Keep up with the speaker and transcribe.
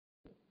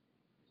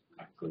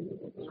Ho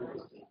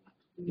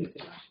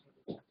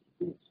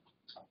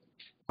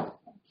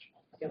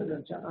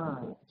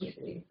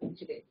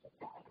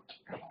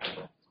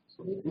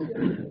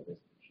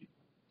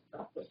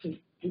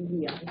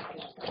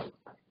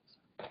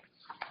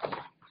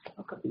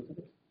capito.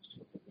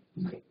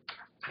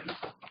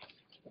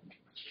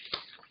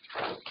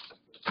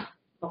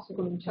 Posso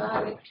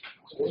cominciare?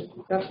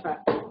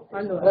 Perfetto.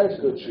 Allora.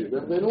 Eccoci,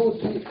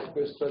 benvenuti a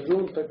questa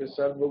giunta che,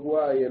 salvo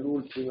guai, è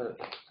l'ultima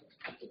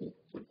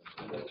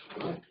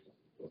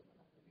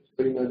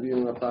prima di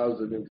una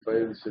pausa di un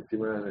paio di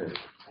settimane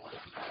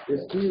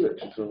estive.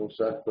 Ci sono un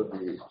sacco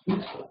di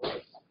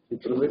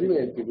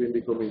provvedimenti,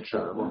 quindi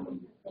cominciamo.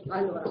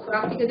 Allora,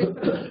 pratiche del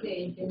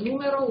Presidente.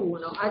 Numero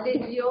 1,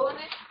 adesione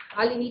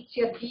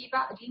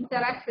all'iniziativa di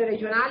interesse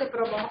regionale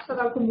promossa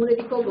dal Comune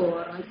di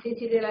Cogorno, ai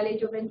sensi della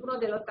legge 21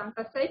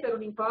 dell'86 per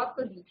un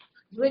importo di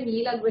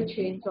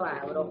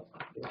 2.200 euro.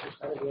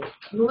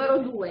 Numero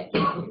 2,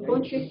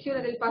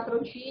 concessione del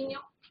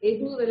patrocinio ed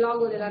uso del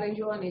logo della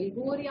Regione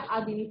Liguria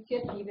ad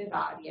iniziative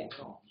varie.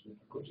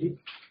 Così.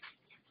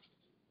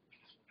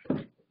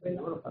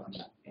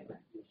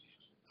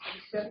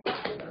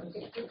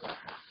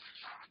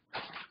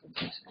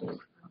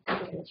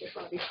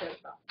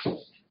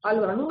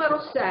 Allora, numero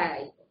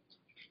 6,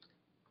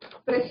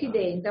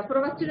 Presidente,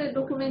 approvazione del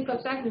documento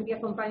tecnico di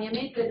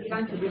accompagnamento del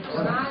bilancio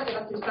gestionale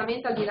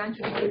dell'assestamento al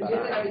bilancio di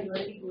previsione della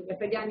Regione Liguria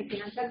per gli anni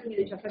finanziari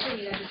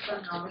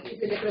 2017-2019,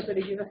 il decreto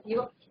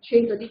legislativo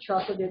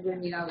 118 del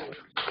 2001.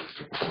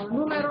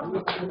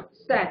 Numero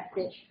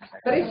 7,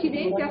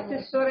 Presidente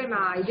Assessore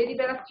Mai,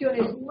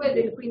 deliberazione 2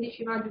 del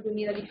 15 maggio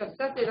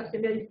 2017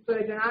 dell'Assemblea di Distrito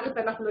regionale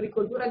per la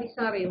floricoltura di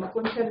Sanremo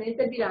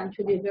concernente il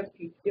bilancio di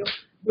esercizio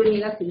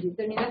 2016,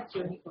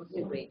 determinazioni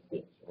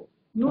conseguenti.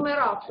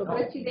 Numero 8,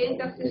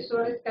 Presidente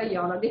Assessore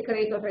Scagliola,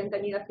 decreto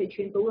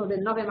 30.601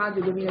 del 9 maggio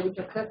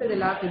 2017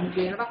 dell'Arte di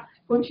Genova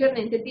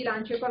concernente il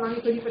bilancio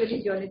economico di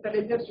previsione per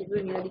l'esercizio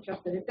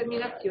 2017,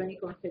 determinazioni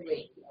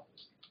conseguenti.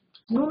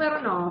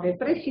 Numero 9,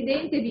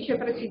 Presidente e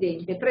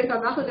Vicepresidente, preso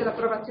atto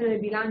dell'approvazione del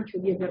bilancio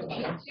di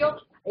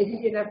esercizio,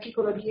 esiste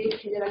l'articolo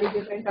 10 della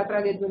legge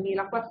 33 del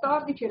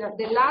 2014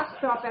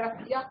 dell'asta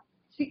operativa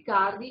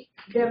Siccardi,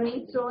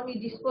 Derminzoni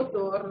di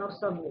Spotorno,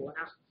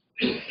 Savona.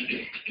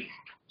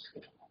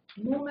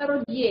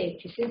 Numero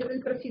 10, sempre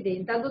del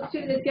Presidente,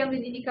 adozione del piano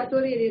di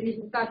indicatori e dei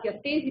risultati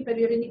attesi per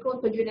il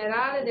rendiconto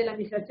generale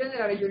dell'amministrazione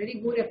della Regione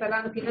Liguria per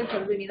l'anno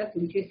finanziario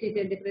 2016, esiste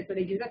del decreto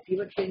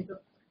legislativo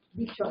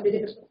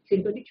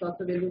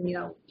 118 del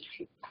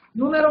 2011.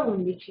 Numero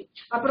 11,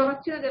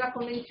 approvazione della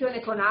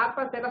convenzione con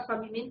ARPA per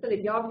l'assolvimento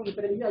degli obblighi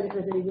previsti dal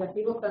decreto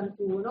legislativo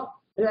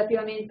 81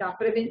 relativamente a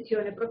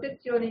prevenzione e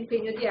protezione,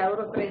 impegno di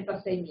euro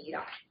 36.000.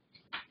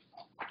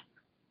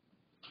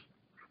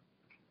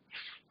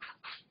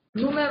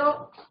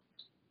 Numero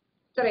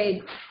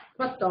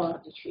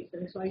 14, se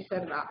ne sono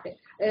riservate,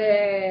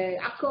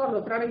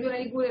 accordo tra Regione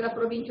Liguria e la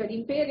provincia di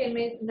Imperia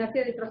in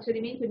materia di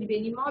trasferimento di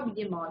beni immobili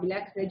e mobili,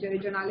 ex legge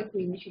regionale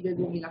 15 del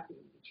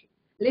 2015.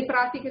 Le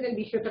pratiche del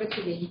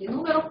vicepresidente.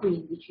 Numero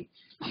 15,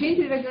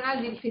 centri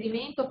regionali di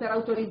riferimento per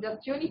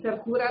autorizzazioni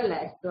per cura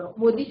all'estero,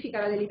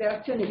 modifica la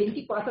deliberazione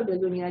 24 del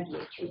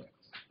 2010.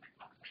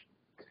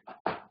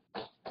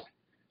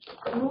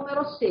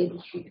 Numero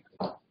 16,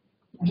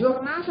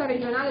 giornata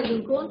regionale di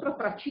incontro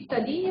fra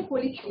cittadini e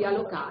polizia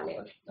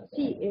locale.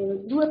 Sì,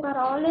 due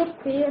parole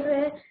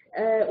per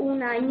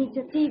una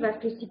iniziativa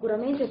che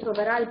sicuramente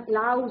troverà il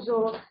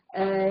plauso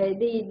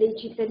dei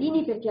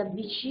cittadini, perché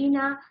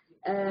avvicina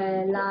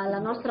la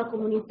nostra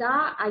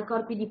comunità ai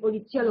corpi di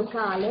polizia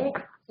locale.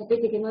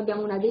 Sapete che noi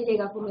abbiamo una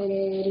delega come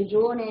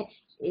regione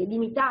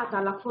limitata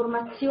alla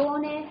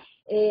formazione,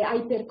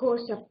 ai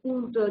percorsi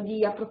appunto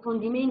di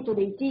approfondimento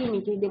dei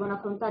temi che devono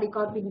affrontare i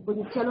corpi di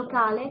polizia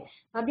locale,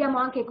 ma abbiamo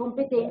anche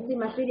competenze in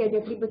materia di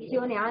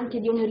attribuzione anche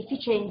di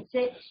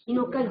onorificenze in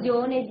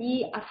occasione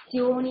di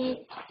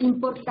azioni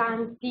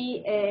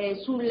importanti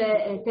sul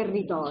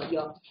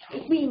territorio.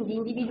 E quindi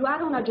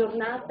individuare una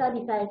giornata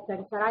di festa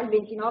che sarà il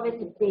 29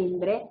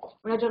 settembre,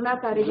 una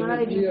giornata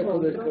regionale di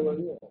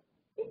incontro.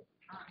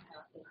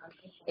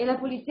 E la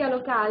polizia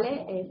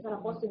locale sarà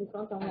posta di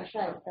fronte a una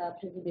scelta,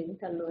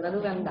 Presidente, allora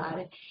dove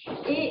andare,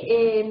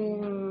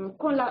 e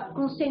con la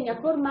consegna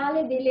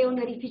formale delle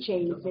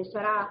onorificenze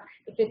sarà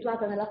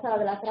effettuata nella sala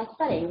della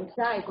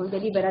trasparenza e con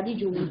delibera di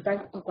giunta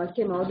in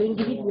qualche modo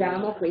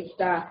individuiamo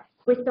questa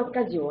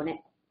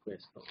occasione.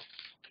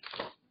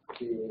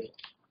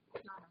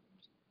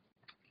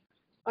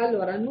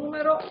 Allora,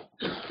 numero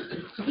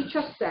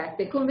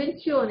 17,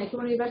 convenzione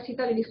con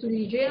l'Università degli Studi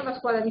di Genova,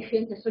 Scuola di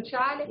Scienze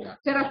Sociali,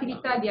 per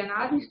attività di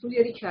analisi, studio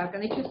e ricerca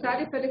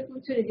necessarie per le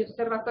funzioni di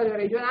osservatorio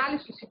regionale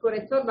su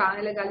sicurezza urbana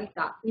e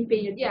legalità,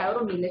 impegno di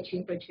euro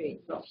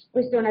 1.500.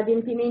 Questo è un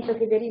adempimento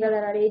che deriva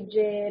dalla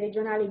legge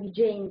regionale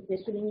vigente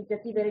sulle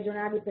iniziative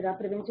regionali per la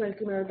prevenzione del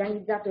crimine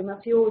organizzato e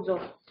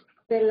mafioso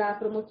per la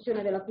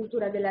promozione della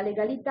cultura della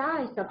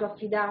legalità. È stato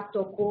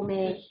affidato,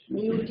 come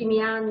negli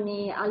ultimi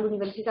anni,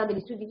 all'Università degli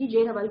Studi di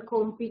Genova il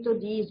compito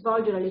di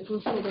svolgere le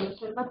funzioni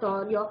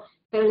dell'osservatorio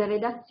per la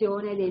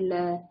redazione dei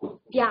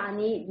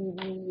piani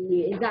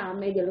di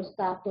esame dello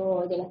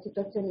stato della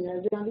situazione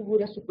nella Regione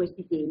Liguria su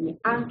questi temi,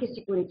 anche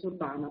sicurezza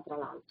urbana tra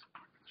l'altro.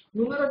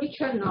 Numero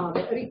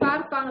 19.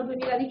 Riparto anno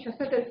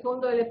 2017 il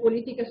Fondo delle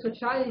politiche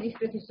sociali dei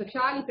distretti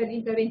sociali per gli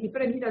interventi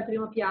previsti dal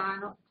primo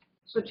piano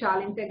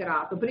sociale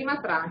integrato. Prima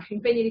tranche,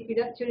 impegni di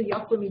liquidazione di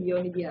 8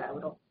 milioni di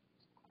euro.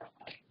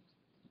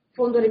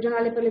 Fondo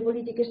regionale per le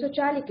politiche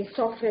sociali che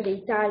soffre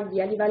dei tagli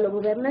a livello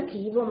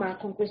governativo, ma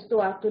con questo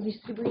atto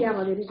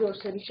distribuiamo le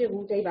risorse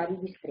ricevute ai vari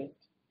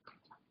distretti.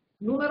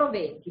 Numero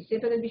 20,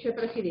 sempre del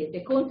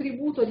vicepresidente,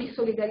 contributo di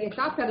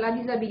solidarietà per la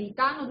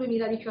disabilità anno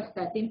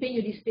 2017,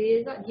 impegno di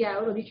spesa di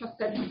euro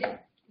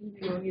 17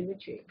 milioni e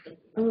 200.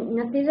 In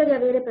attesa di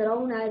avere però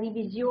una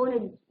revisione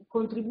di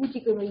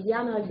contributi che noi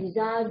diamo al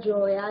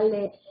disagio e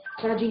alle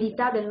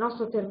fragilità del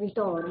nostro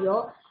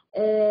territorio,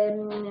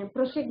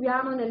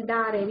 proseguiamo nel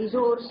dare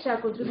risorse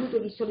al contributo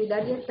di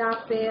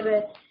solidarietà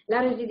per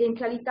la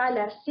residenzialità e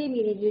la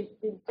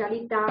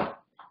semiresidenzialità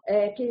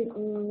che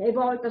è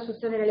volta a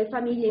sostenere le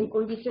famiglie in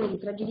condizioni di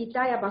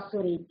fragilità e a basso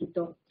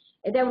reddito,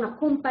 ed è una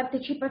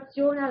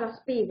compartecipazione alla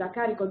spesa a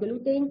carico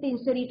dell'utente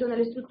inserito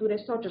nelle strutture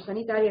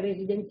sociosanitarie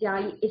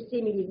residenziali e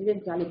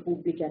semiresidenziali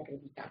pubbliche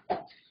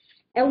accreditate.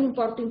 È un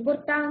importo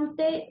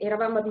importante,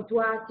 eravamo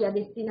abituati a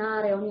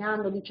destinare ogni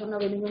anno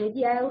 19 milioni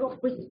di euro,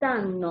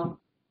 quest'anno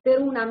per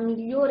una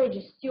migliore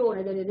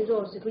gestione delle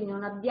risorse, quindi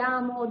non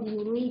abbiamo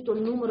diminuito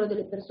il numero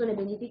delle persone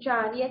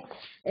beneficiarie,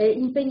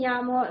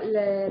 impegniamo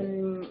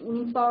un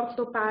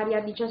importo pari a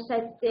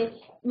 17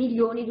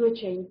 milioni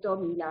 200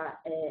 mila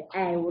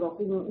euro,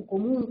 quindi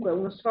comunque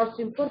uno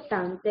sforzo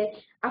importante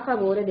a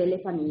favore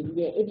delle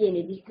famiglie e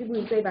viene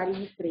distribuito ai vari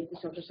distretti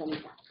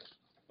sociosanitari.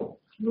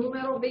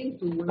 Numero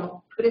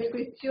 21,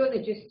 prescrizione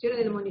e gestione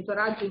del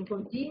monitoraggio in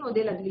continuo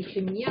della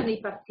glicemia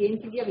nei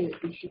pazienti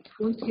diabetici,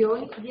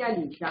 funzioni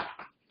dialisa.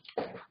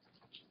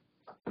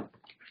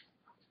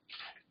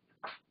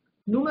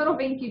 Numero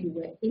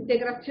 22,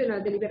 integrazione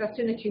alla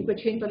deliberazione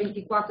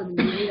 524 del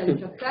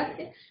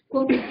 2017,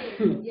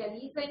 competenza di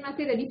dialisa in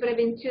materia di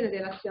prevenzione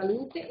della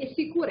salute e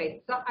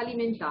sicurezza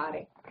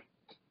alimentare.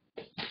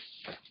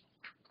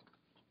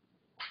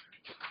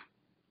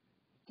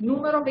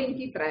 Numero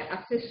 23,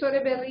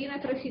 Assessore Berrino e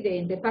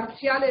Presidente,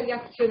 parziale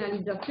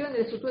riazionalizzazione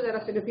delle strutture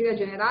della Segreteria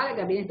Generale,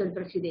 Gabinetto del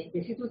Presidente,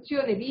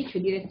 istituzione vice,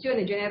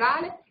 direzione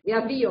generale e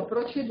avvio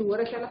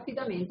procedure per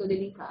l'affidamento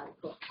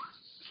dell'incarico.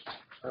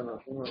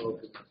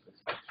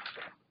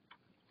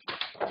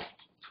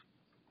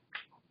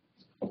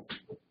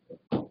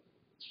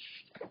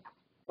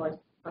 Poi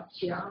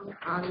passiamo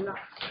alla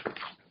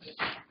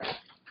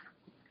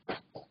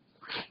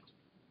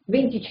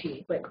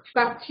 25.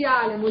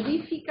 Parziale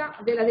modifica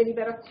della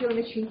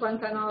deliberazione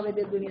 59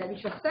 del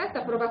 2017,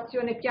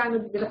 approvazione piano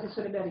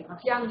dell'assessore Berrino,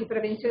 piano di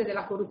prevenzione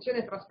della corruzione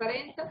e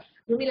trasparenza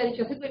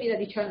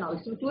 2017-2019,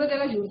 strutture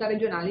della Giunta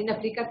regionale in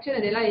applicazione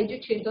della legge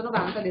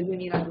 190 del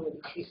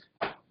 2012.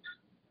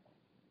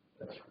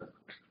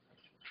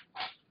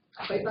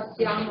 Poi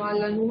passiamo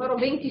al numero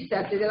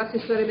 27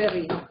 dell'assessore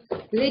Berrino.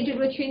 Legge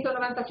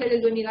 296 del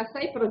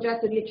 2006,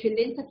 progetto di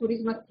eccellenza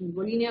turismo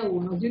attivo, linea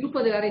 1, sviluppo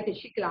della rete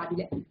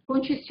ciclabile,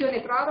 concessione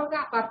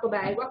proroga a Parco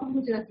Begua con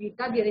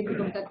funzionalità di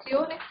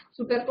rendicontazione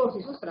su percorsi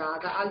su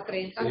strada al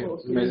 30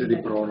 agosto. Un mese di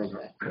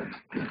proroga.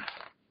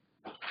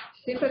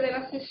 Sempre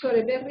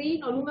dell'assessore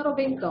Berrino, numero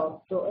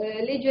 28,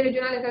 legge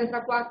regionale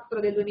 34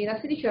 del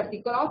 2016,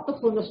 articolo 8,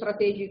 fondo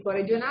strategico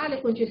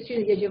regionale,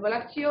 concessione di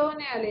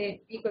agevolazione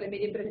alle piccole e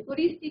medie imprese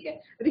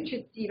turistiche,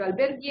 ricettiva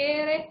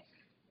alberghiere,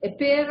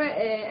 per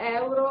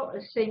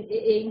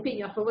e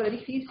impegno a favore di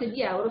FIS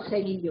di euro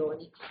 6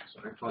 milioni.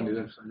 Sono i fondi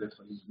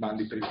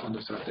bandi per il fondo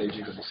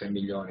strategico di 6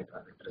 milioni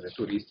per le imprese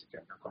turistiche,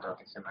 abbiamo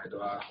contratto insieme a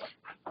Edoardo.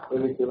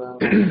 Quelli che vanno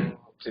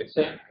Sì.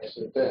 a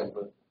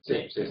settembre.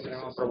 Sì,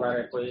 Dobbiamo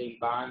approvare poi il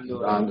bando.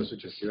 Bando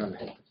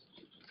successivamente.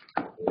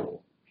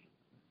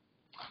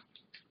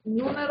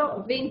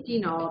 Numero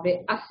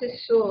 29,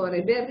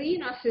 assessore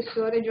Berrino,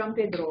 assessore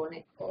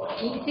Giampedrone.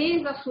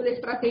 Intesa sulle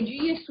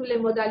strategie e sulle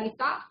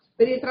modalità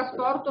per il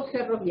trasporto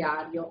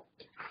ferroviario.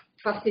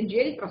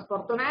 Passeggeri,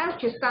 trasporto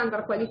merci,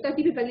 standard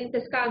qualitativi per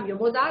l'interscambio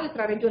modale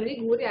tra Regione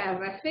Liguria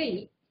e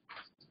RFI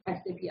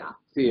SPA.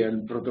 Sì, è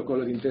il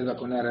protocollo d'intesa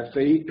con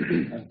RFI,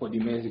 è un po' di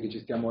mesi che ci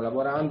stiamo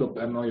lavorando,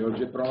 per noi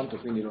oggi è pronto,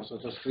 quindi lo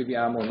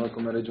sottoscriviamo noi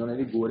come Regione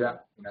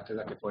Liguria, in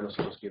attesa che poi lo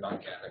sottoscriva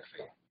anche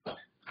RFI.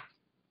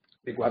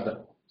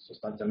 Riguarda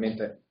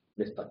sostanzialmente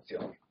le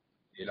stazioni,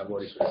 i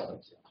lavori sulle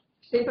stazioni.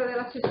 Sempre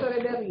dell'assessore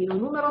Berrino,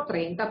 numero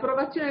 30,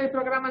 approvazione del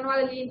programma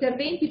annuale degli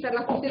interventi per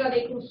la tutela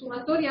dei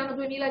consumatori anno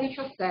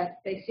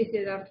 2017, sensi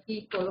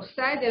dell'articolo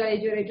 6 della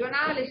legge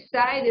regionale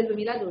 6 del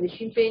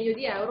 2012, impegno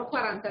di euro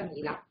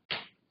 40.000.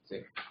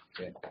 Sì,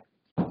 sì.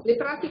 Le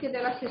pratiche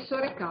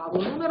dell'assessore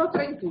Cavo, numero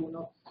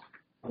 31,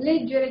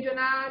 Legge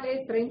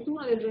regionale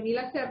 31 del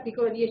 2006,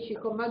 articolo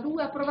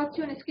 10,2,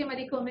 approvazione schema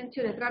di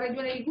convenzione tra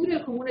Regione Liguria e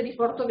il Comune di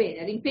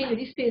Portovenere, impegno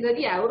di spesa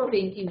di euro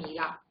 20.000.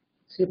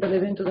 Sì, per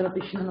l'evento della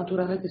piscina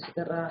naturale che si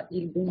terrà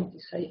il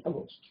 26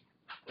 agosto.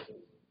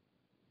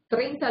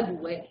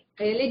 32.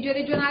 Legge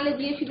regionale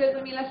 10 del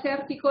 2006,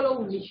 articolo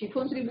 11,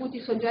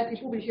 contributi soggetti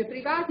pubblici e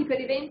privati per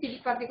eventi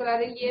di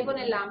particolare rilievo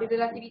nell'ambito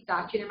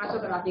dell'attività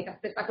cinematografica,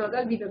 spettacolo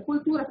dal vivo e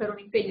cultura per un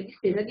impegno di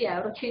spesa di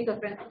euro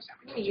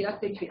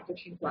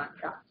 136.650.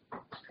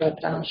 La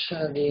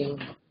tranche di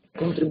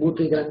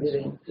contributo ai grandi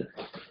eventi.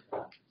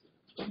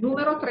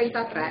 Numero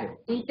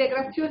 33.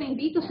 Integrazione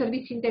invito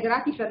servizi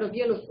integrati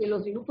ferrovie e lo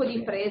sviluppo di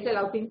imprese e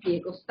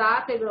l'autoimpiego,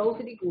 State e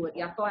Growth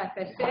Liguria,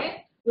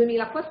 POFSE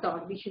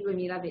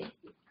 2014-2020.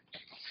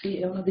 Sì,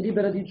 è una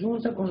delibera di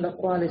giunta con la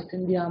quale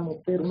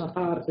estendiamo per una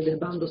parte del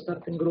bando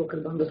Start and Grow, che è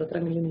il bando da 3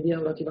 milioni di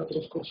euro attivato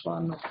lo scorso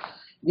anno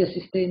di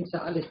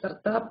assistenza alle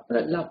start-up,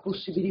 la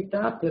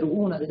possibilità per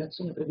una delle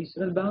azioni previste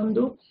dal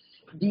bando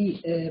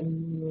di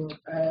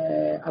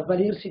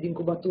avvalersi di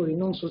incubatori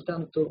non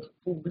soltanto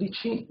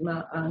pubblici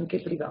ma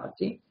anche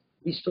privati,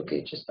 visto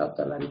che c'è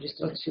stata la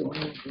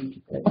registrazione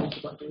di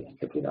incubatori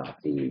anche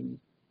privati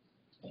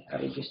a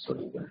registro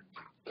libero.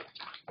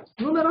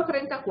 Numero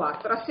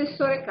 34.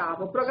 Assessore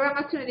Capo,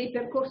 programmazione dei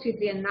percorsi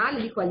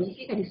triennali di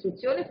qualifica, di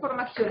istruzione e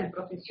formazione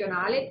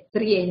professionale,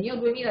 triennio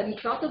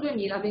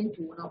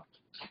 2018-2021.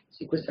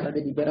 Sì, questa è la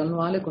delibera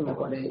annuale con la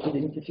quale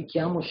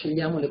identifichiamo,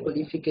 scegliamo le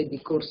qualifiche di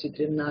corsi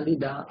triennali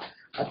da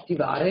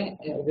attivare,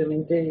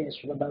 ovviamente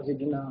sulla base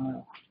di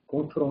un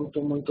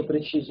confronto molto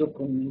preciso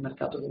con il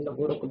mercato del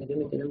lavoro, con gli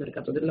elementi del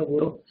mercato del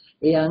lavoro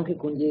e anche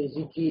con gli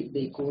esiti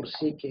dei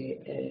corsi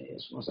che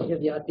sono stati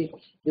avviati.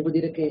 Devo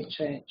dire che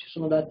ci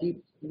sono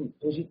dati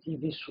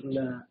positivi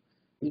sul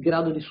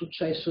grado di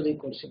successo dei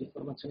corsi di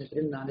formazione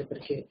triennale,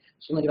 perché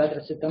sono arrivati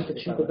al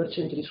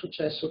 75% di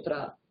successo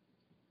tra,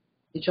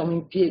 diciamo,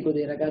 impiego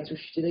dei ragazzi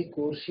usciti dai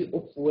corsi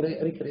oppure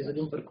ripresa di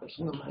un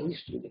percorso normale di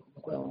studio.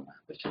 Comunque è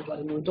una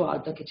percentuale molto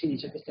alta che ci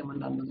dice che stiamo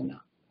andando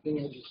nella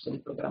linea giusta di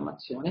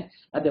programmazione.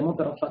 Abbiamo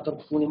però fatto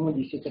alcune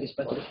modifiche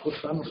rispetto allo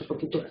scorso anno,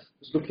 soprattutto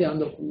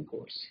sdoppiando alcuni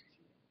corsi.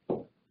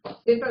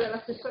 Sempre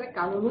dell'assessore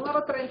Capo,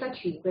 numero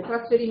 35,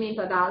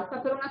 trasferimento ad Alfa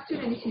per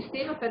un'azione di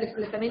sistema per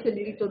l'espletamento del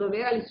diritto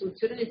dovere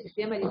all'istruzione nel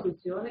sistema di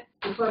istruzione,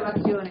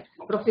 informazione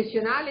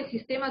professionale e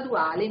sistema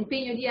duale,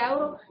 impegno di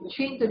euro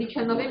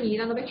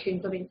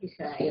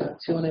 119.926.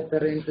 Azione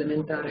per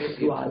implementare il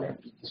duale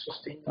di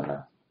sostegno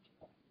alla...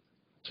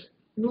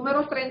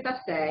 Numero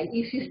 36,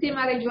 il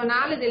sistema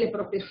regionale delle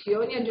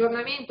professioni,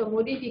 aggiornamento,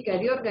 modifica e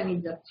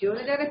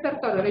riorganizzazione del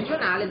repertorio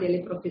regionale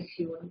delle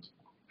professioni.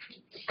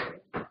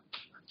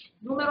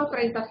 Numero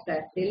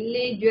 37,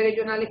 legge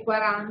regionale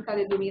 40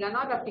 del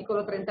 2009,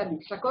 articolo 30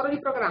 bis, accordo di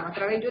programma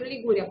tra Regione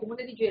Liguria,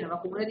 Comune di Genova,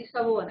 Comune di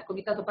Savona,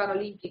 Comitato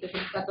Paralimpico e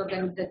Comitato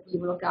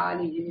Organizzativo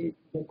Locali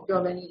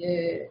Giovani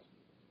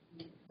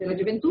della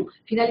Gioventù,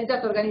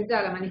 finalizzato a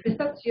organizzare la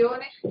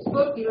manifestazione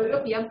sportiva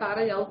European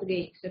Para-Youth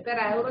Games per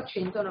euro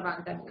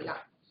 190.000.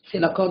 C'è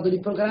l'accordo di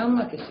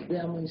programma che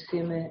seguiamo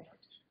insieme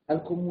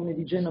al Comune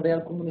di Genova e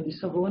al Comune di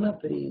Savona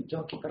per i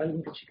Giochi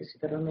Paralimpici che si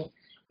terranno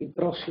il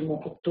prossimo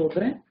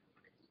ottobre,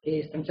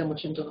 e stanziamo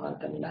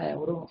 190.000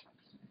 euro,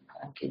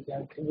 anche gli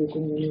altri due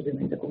comuni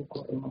ovviamente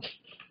concorrono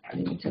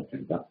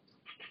all'iniziativa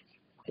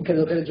e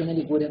credo che la Regione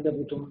Liguria abbia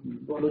avuto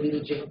un ruolo di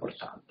regia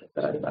importante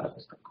per arrivare a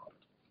questo accordo.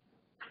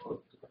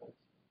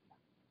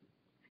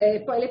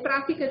 Poi le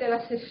pratiche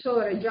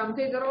dell'assessore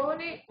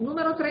Gianpedrone,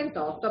 numero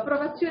 38,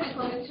 approvazione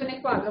convenzione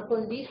quadro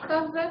con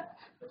l'ISTAV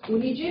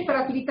Unige per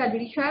attività di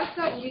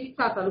ricerca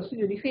indirizzata allo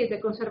studio, difesa e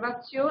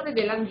conservazione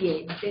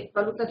dell'ambiente,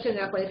 valutazione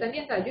della qualità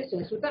ambientale,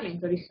 gestione e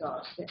sfruttamento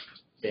risorse.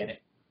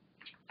 Bene.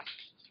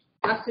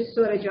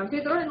 Assessore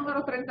Gianpedrone,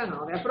 numero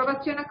 39,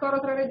 approvazione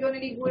accordo tra Regione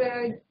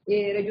Liguria e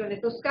Regione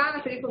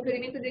Toscana per il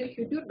conferimento dei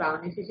rifiuti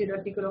urbani, si siede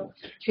l'articolo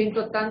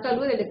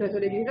 182 del decreto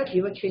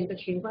legislativo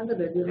 152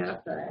 del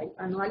 2006,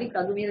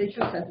 annualità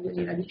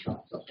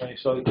 2017-2018. Sono i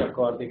soliti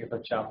accordi che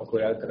facciamo con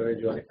le altre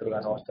regioni per la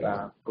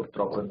nostra,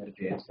 purtroppo,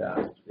 emergenza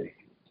dei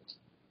rifiuti.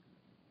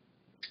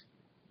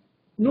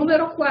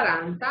 Numero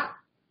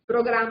 40,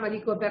 programma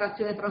di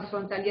cooperazione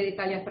transfrontaliera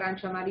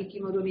Italia-Francia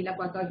marittimo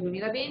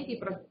 2014-2020,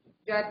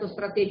 progetto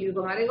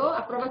strategico Marego,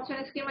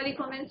 approvazione schema di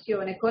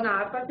convenzione con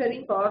ARPA per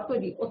importo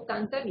di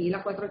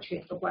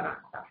 80.440.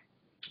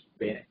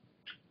 Bene.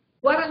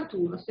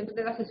 41, sempre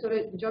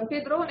dell'assessore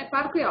Gianpedrone,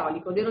 parco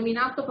eolico,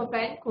 denominato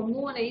Popè,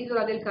 Comune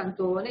Isola del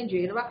Cantone,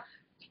 Genova,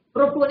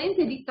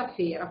 proponente ditta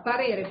Fera,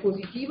 parere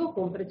positivo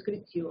con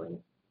prescrizioni.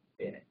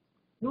 Bene.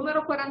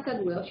 Numero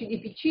 42,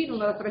 OCDPC,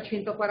 numero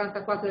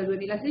 344 del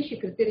 2016,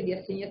 criteri di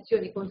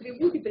assegnazione e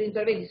contributi per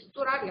interventi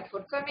strutturali,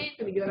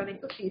 rafforzamento,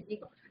 miglioramento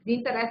sismico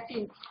di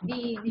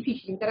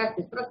edifici di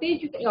interesse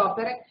strategico e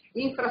opere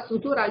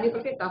infrastrutturali di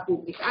proprietà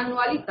pubblica,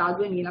 annualità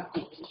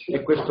 2015.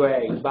 E questo è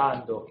il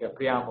bando che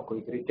apriamo con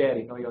i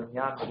criteri. Noi ogni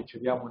anno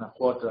riceviamo una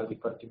quota dal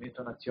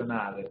Dipartimento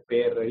Nazionale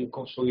per il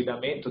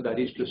consolidamento da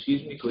rischio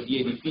sismico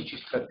di edifici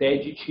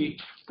strategici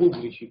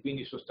pubblici,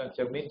 quindi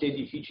sostanzialmente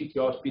edifici che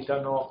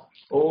ospitano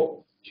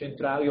o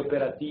centrali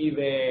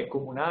operative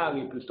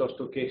comunali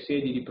piuttosto che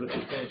sedi di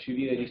protezione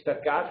civile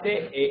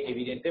distaccate, e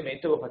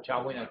evidentemente lo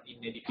facciamo in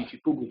edifici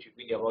pubblici,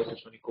 quindi a volte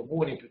sono i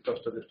comuni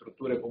piuttosto che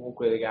strutture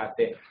comunque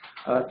legate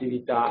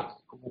all'attività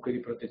comunque di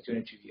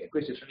protezione civile.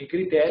 Questi sono i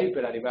criteri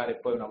per arrivare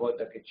poi, una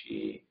volta che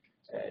ci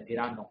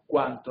diranno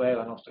quanto è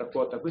la nostra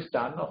quota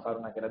quest'anno, a fare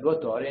una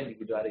graduatoria e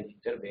individuare gli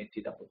interventi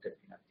da poter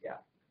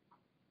finanziare.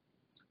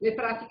 Le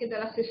pratiche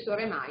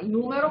dell'assessore Mai,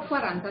 numero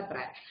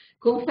 43,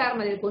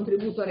 conferma del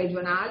contributo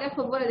regionale a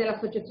favore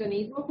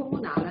dell'associazionismo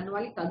comunale,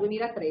 annualità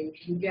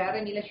 2013,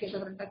 UGR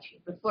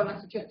 1135, forme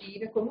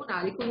associative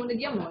comunali, comune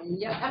di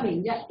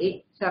Amelia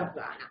e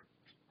Sarzana.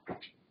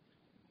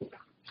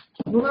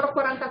 Numero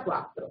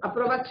 44,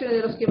 approvazione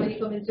dello schema di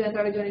convenzione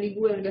tra Regione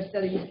Liguria e Università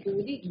degli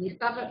Studi di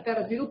Stato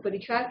per sviluppo e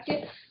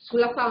ricerche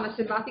sulla fauna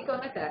selvatica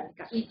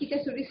onotermica, ittiche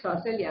e su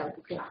risorse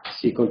elieutiche.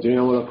 Sì,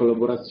 continuiamo la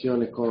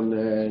collaborazione con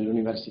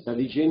l'Università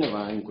di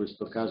Genova, in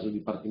questo caso il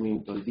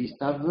Dipartimento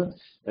DISTAV.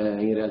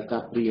 In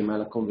realtà prima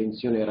la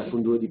convenzione era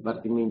con due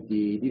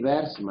dipartimenti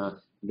diversi, ma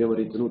abbiamo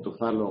ritenuto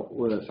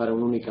fare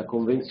un'unica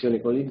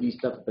convenzione con il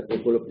DISTAV perché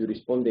è quello più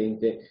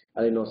rispondente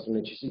alle nostre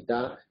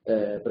necessità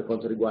per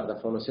quanto riguarda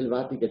fauna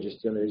selvatica,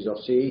 gestione delle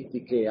risorse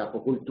ittiche,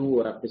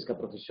 acquacoltura, pesca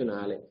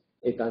professionale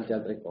e tante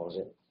altre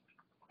cose.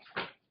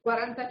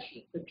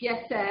 45,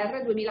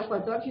 PSR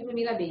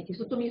 2014-2020,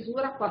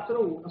 sottomisura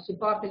 4.1,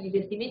 supporto agli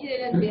investimenti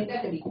delle aziende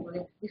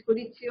agricole,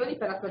 disposizioni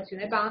per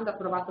l'attuazione bando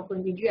approvato con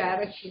il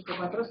DGR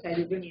 546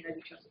 del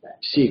 2017.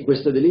 Sì,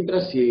 questa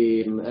delibera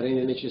si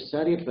rende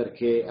necessaria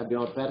perché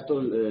abbiamo aperto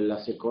il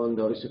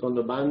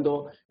secondo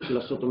bando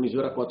sulla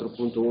sottomisura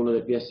 4.1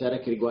 del PSR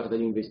che riguarda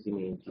gli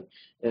investimenti.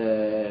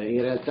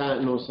 In realtà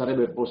non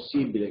sarebbe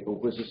possibile con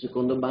questo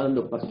secondo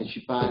bando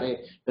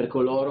partecipare per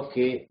coloro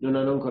che non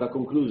hanno ancora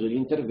concluso gli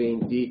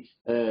interventi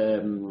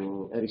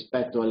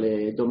rispetto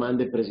alle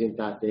domande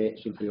presentate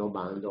sul primo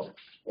bando.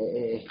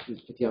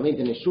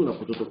 Effettivamente nessuno ha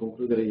potuto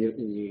concludere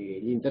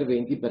gli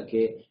interventi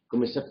perché,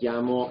 come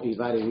sappiamo, i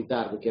vari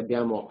ritardi che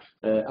abbiamo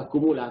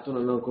accumulato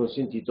non hanno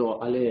consentito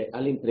alle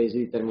imprese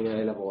di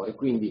terminare i lavori.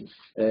 Quindi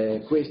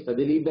questa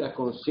delibera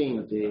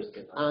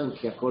consente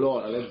anche a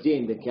coloro, alle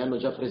aziende che hanno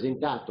già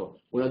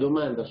presentato una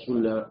domanda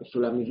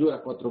sulla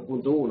misura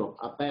 4.1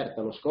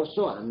 aperta lo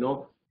scorso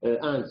anno,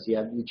 anzi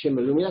a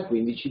dicembre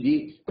 2015,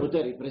 di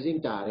poter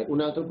ripresentare un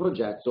altro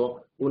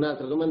progetto,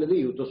 un'altra domanda di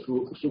aiuto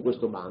su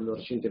questo bando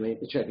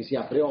recentemente, cioè che si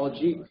apre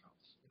oggi,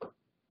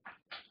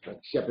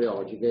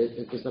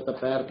 che è stato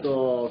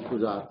aperto,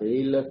 scusate,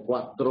 il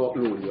 4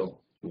 luglio.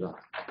 Scusate.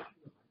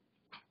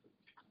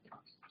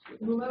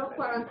 Numero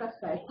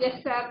 46,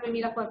 PSR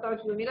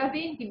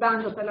 2014-2020,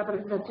 bando per la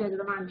presentazione di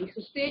domande di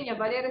sostegno a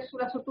valere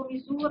sulla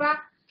sottomisura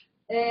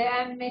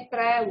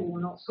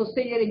M31,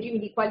 sostegno ai regimi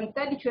di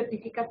qualità e di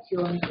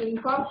certificazioni,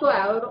 importo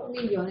euro 1,2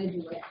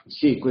 milioni.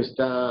 Sì,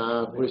 questo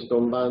è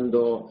un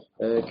bando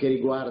che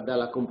riguarda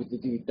la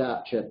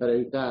competitività, cioè per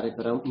aiutare,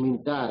 per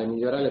aumentare,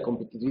 migliorare la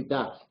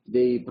competitività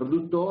dei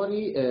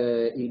produttori.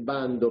 Il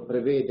bando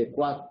prevede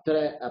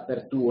 3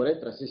 aperture,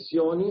 3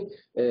 sessioni.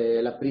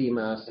 La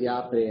prima si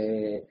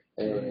apre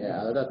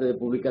alla data di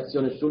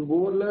pubblicazione sul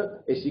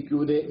BURL e si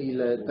chiude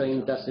il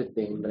 30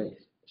 settembre.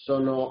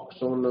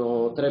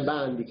 Sono 3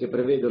 bandi che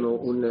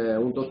prevedono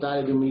un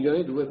totale di 1,2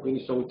 milioni,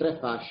 quindi sono 3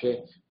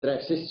 fasce,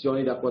 3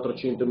 sessioni da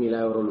 400.000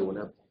 euro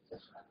l'una.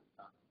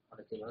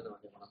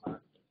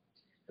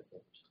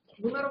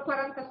 Numero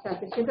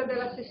 47, sempre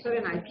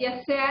dell'assessore Mai,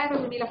 PSR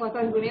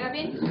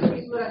 2014-2020,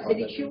 misura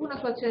 16.1,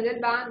 attuazione del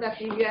bando a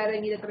DGR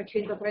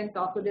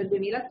 1338 del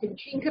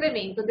 2016,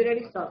 incremento delle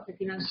risorse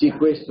finanziarie. Sì,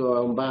 questo è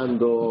un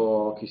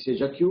bando che si è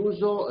già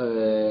chiuso,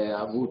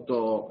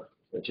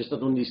 c'è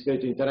stato un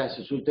discreto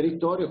interesse sul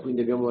territorio,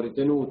 quindi abbiamo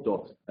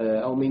ritenuto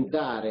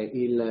aumentare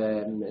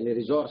le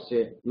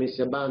risorse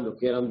messe a bando,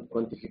 che erano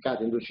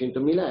quantificate in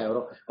 200.000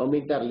 euro,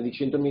 aumentarle di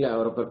 100.000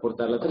 euro per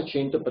portarle a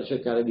 300, per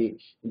cercare di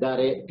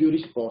dare più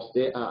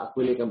risposte a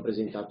quelle che hanno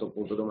presentato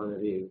appunto domande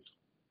di aiuto.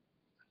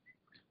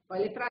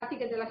 Poi le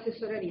pratiche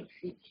dell'assessore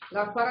Rizzi.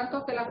 La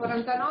 48 e la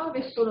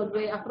 49 sono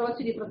 2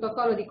 approcci di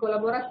protocollo di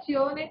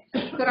collaborazione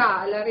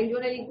tra la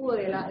Regione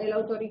Liguria e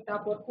l'autorità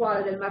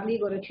portuale del Mar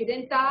Ligure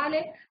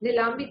occidentale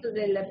nell'ambito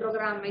del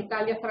programma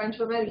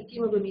Italia-Francia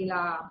Marittimo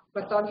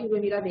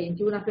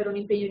 2014-2020, una per un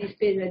impegno di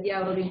spesa di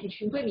euro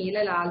 25.000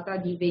 e l'altra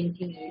di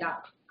 20.000.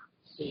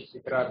 Sì,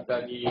 si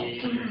tratta di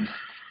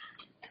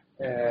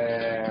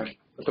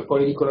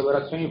protocolli di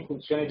collaborazione in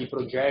funzione di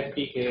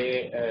progetti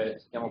che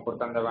stiamo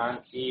portando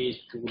avanti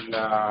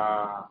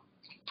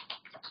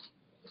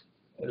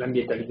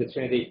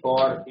sull'ambientalizzazione dei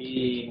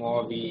porti,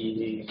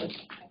 nuovi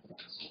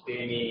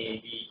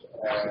sistemi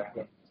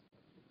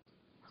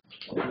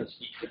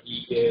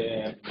di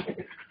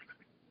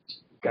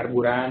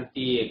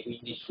carburanti, e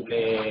quindi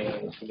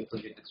sulle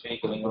progettazioni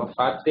che vengono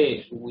fatte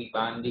e sui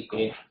bandi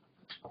che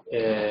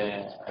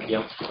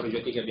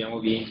progetti che abbiamo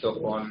vinto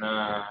con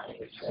la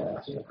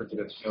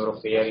progettazione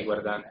europea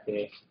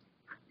riguardante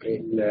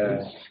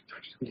il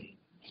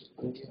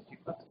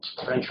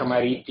Francia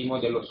Marittimo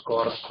della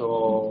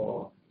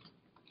scorsa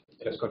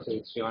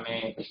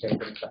edizione che si è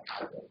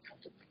presentata.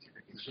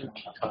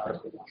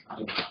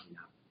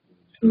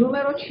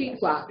 Numero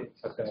 50.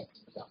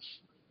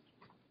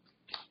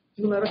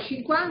 Numero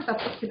 50,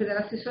 sempre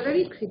dell'assessore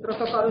Rixi,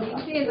 protocollo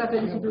d'intesa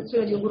per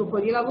l'istituzione di un gruppo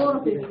di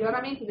lavoro per il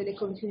miglioramento delle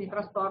condizioni di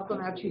trasporto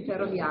merci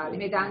ferroviari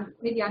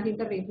mediante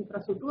interventi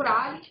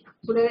infrastrutturali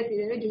sulle reti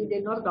delle regioni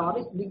del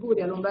nord-ovest,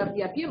 Liguria,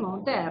 Lombardia,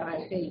 Piemonte e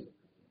RFI.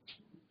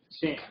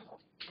 Sì,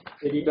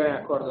 delibera in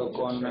accordo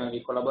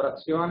di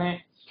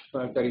collaborazione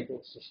per il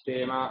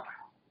sistema,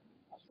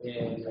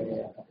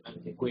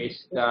 anche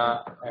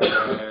questa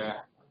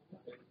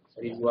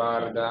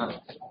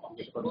riguarda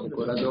forse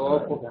quella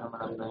dopo che non me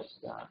l'hanno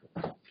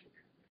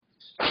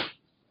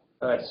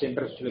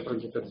sempre sulle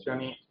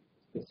progettazioni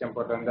che stiamo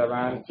portando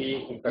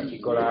avanti, in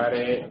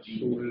particolare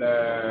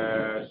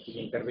sugli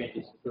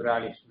interventi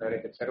strutturali sulla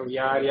rete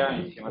ferroviaria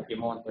insieme a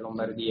Piemonte,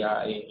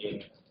 Lombardia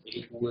e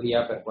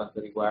Liguria per quanto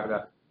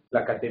riguarda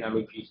la catena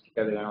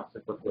logistica delle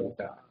nostre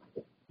proprietà.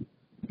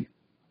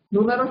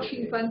 Numero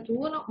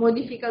 51,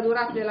 modifica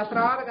durata della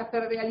proroga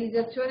per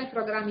realizzazione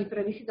programmi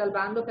previsti dal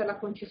bando per la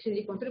concessione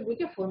di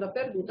contributi a fondo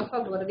perduto a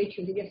favore dei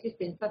centri di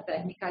assistenza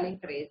tecnica alle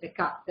imprese,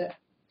 CAT.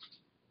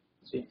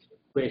 Sì,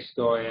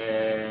 questo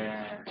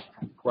è,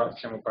 qua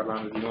stiamo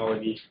parlando di nuovo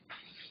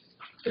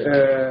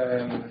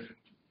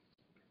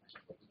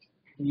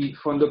di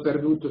fondo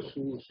perduto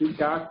sui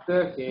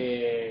CAT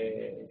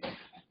che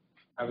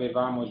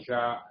avevamo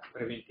già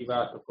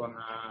preventivato con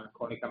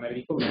le Camere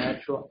di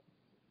Commercio,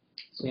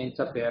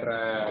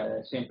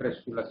 sempre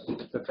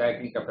sull'assistenza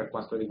tecnica per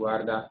quanto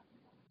riguarda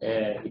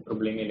i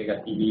problemi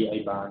legativi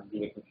ai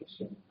bandi e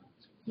concessioni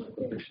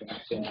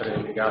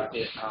sempre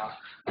legate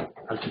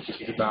al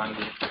tipi di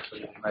bandi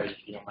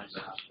marittimo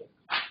mangiato.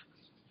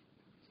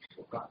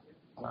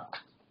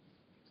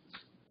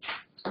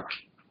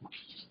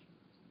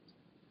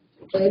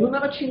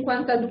 Numero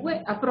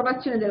 52,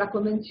 approvazione della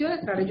convenzione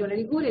tra Regione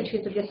Liguria e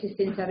Centro di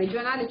Assistenza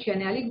Regionale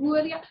CNA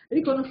Liguria,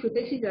 riconosciuta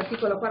ai sensi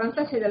dell'articolo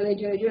 46 della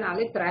legge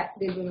regionale 3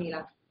 del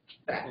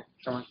 2003.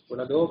 Facciamo anche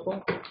quella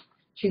dopo.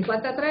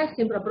 53,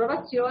 sempre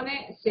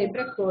approvazione,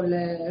 sempre col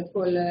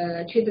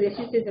Centro di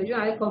Assistenza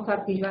Regionale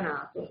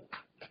Confartigianato.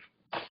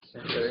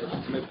 Sempre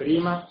come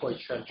prima, poi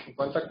c'è il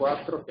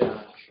 54 che è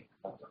ANCI.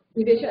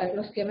 Invece è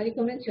lo schema di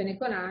convenzione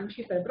con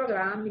ANCI per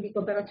programmi di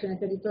cooperazione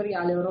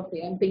territoriale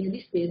europea, impegno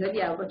di spesa di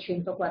euro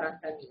 140.000.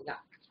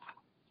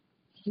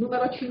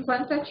 Numero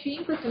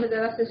 55, sempre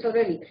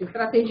dell'assessore Rixi,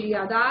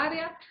 strategia ad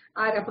area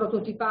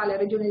prototipale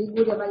Regione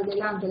Liguria, Valle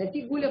dell'Ampia e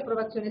Tigullio,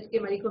 approvazione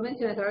schema di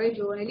convenzione tra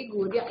Regione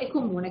Liguria e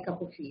Comune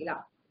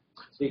Capofila.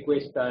 Sì,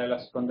 questa è la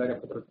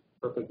secondaria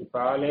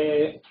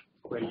prototipale,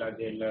 quella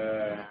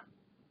la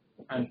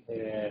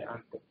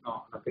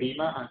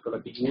prima, anche la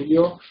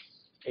Tigullio,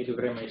 e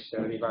dovremmo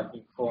essere arrivati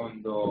in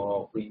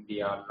fondo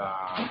quindi a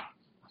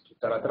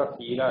tutta la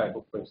trafila e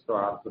con questo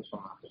atto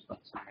insomma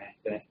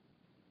sostanzialmente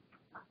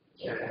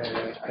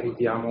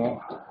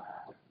arriviamo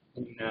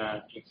in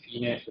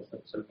fine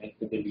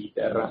sostanzialmente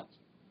dell'iter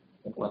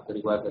per quanto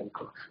riguarda il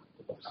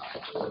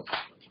riconoscimento.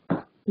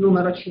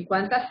 Numero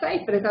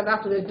 56, presa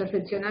d'atto del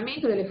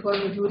perfezionamento delle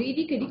forme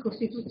giuridiche di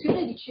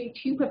costituzione di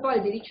 5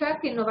 poli di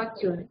ricerca e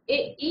innovazione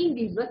e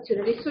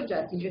individuazione dei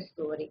soggetti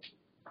gestori.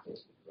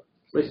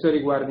 Questo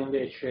riguarda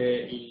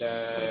invece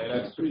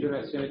la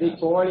ristrutturazione dei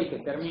poli che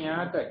è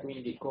terminata e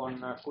quindi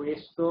con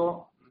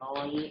questo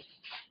noi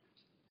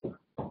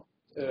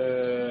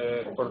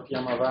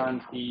portiamo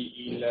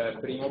avanti il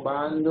primo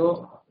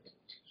bando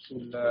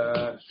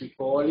sui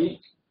poli,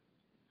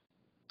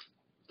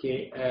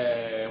 che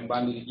è un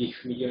bando di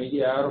 10 milioni di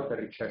euro per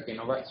ricerca e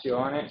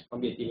innovazione,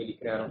 l'obiettivo è di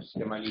creare un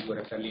sistema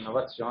ligure per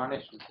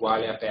l'innovazione sul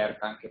quale è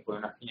aperta anche poi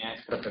una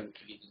finestra per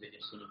l'utilizzo degli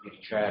assegni di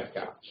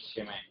ricerca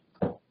insieme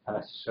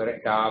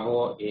all'assessore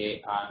Cavo e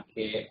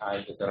anche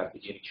ai dottorati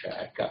di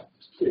ricerca.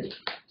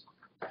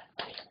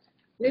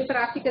 Le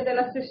pratiche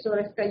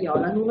dell'assessore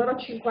Scaiola, numero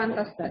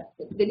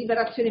 57,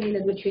 deliberazione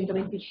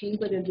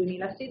 1225 del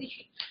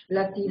 2016,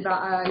 relativa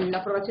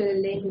all'approvazione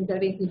dell'ente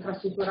interventi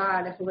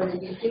infrastrutturali a favore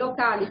degli enti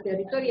locali,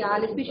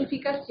 territoriali,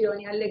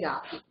 specificazioni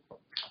allegati.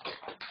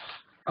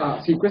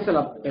 Sì,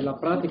 questa è la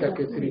pratica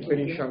che si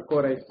riferisce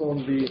ancora ai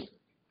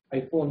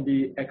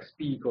fondi ex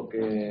Pico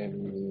che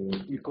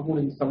il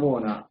Comune di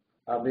Savona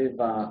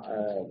aveva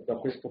da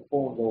questo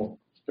fondo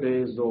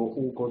preso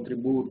un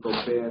contributo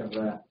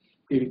per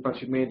il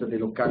rifacimento dei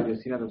locali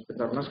destinati ad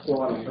ospitare una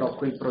scuola, però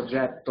quel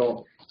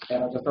progetto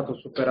era già stato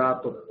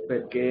superato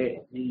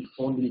perché i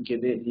fondi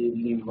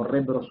li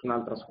vorrebbero su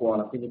un'altra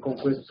scuola, quindi con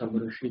questo siamo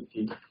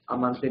riusciti a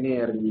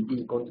mantenergli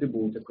il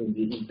contributo e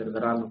quindi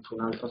interverranno su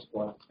un'altra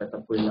scuola rispetto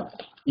a quella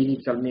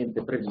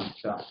inizialmente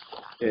prevista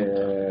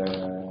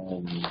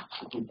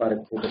su cui fare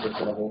appunto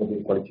questo lavoro di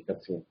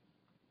riqualificazione.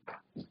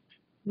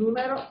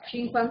 Numero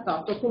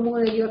 58,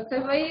 Comune di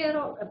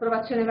Ortevero,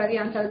 approvazione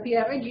variante al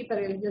PRG per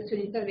realizzazione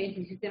di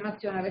interventi di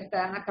sistemazione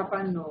all'esterna a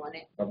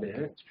Capannone. Va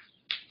bene.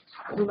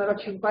 Numero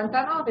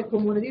 59,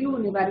 Comune di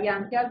Luni,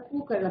 variante al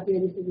PUC, relative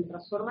ai liste di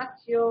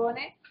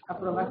trasformazione,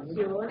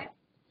 approvazione.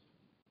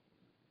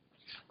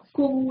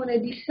 Comune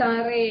di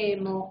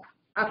Sanremo,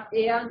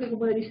 E anche il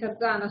Comune di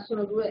Sarzana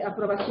sono due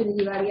approvazioni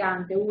di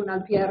variante, una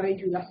al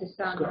PRG, la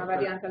 60, una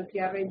variante al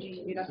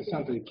PRG. La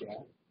 60 di chi è?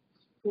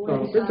 Comune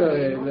No, di questo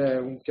Sanremo. è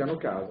un piano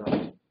casa.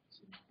 Non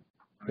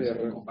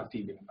è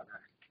compatibile magari.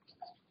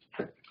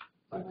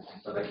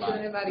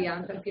 Approvazione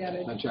variante al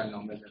PRG. Non c'è il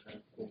nome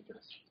del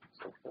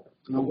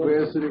Non può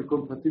essere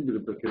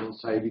incompatibile perché non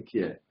sai di chi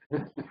è.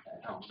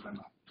 no,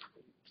 no.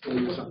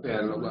 Voglio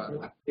saperlo,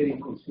 guarda. Per il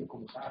consiglio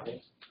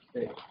comunale?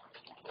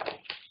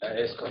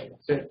 Esco.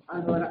 Sì.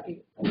 Allora,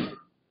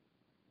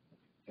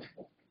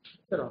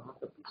 Però non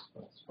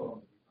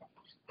capisco.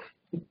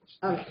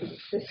 allora,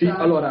 Sì,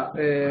 allora,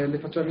 le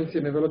facciamo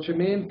insieme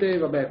velocemente.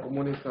 Vabbè,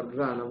 Comune di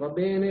Sarzana va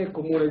bene,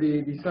 Comune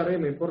di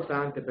Sanremo è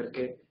importante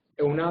perché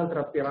è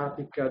un'altra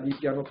pratica di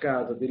piano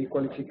casa, di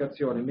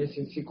riqualificazione, messa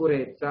in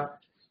sicurezza,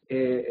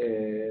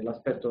 e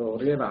l'aspetto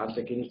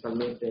rilevante è che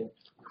inizialmente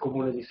il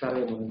Comune di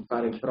Sanremo, mi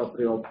pare il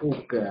proprio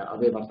PUC,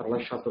 aveva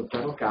tralasciato il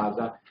piano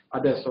casa,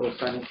 adesso lo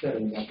sta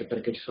inserendo anche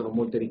perché ci sono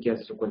molte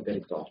richieste su quel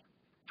territorio.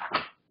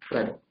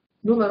 Prego.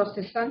 numero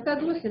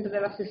 62, sempre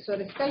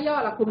dell'assessore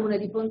Scaiola, Comune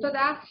di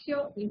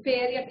Pontodazio,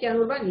 Imperia, piano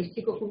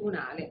urbanistico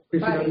comunale. Qui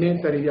Parere.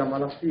 finalmente arriviamo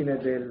alla fine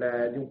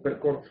di un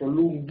percorso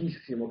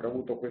lunghissimo che ha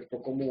avuto questo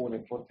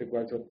comune, forse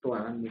quasi 8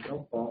 anni, tra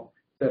un po',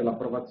 per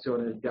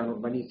l'approvazione del piano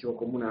urbanistico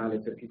comunale.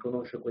 Per chi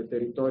conosce quel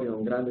territorio, è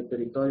un grande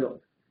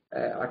territorio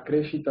a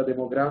crescita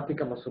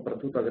demografica, ma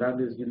soprattutto a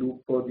grande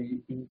sviluppo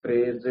di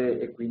imprese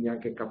e quindi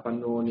anche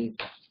capannoni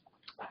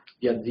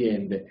di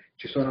aziende.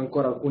 Ci sono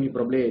ancora alcuni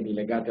problemi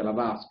legati alla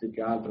VAS, più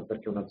che altro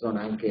perché è una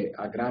zona anche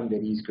a grande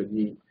rischio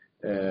di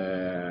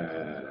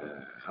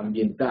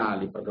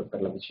ambientali, proprio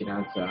per la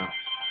vicinanza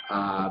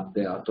a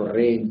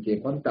torrenti e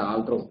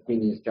quant'altro,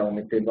 quindi stiamo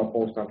mettendo a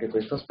posto anche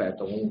questo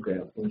aspetto. Comunque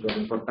è un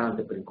giorno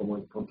importante per il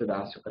Comune di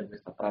Pontedasio, perché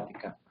questa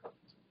pratica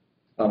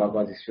stava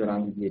quasi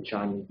sfiorando i 10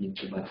 anni di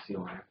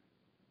incubazione.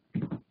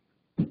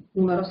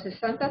 Numero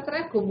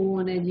 63,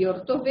 Comune di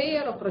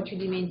Ortovero,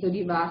 procedimento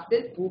di VAS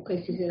del PUC,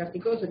 ai sensi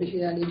dell'articolo 16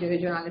 della legge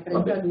regionale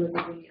 32 del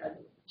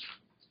 2012.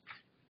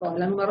 Poi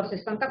la numero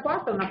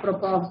 64 è una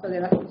proposta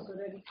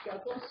dell'assessore Ricci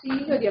al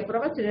Consiglio di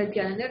approvazione del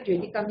piano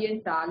energetico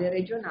ambientale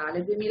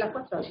regionale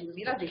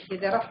 2014-2020 e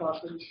del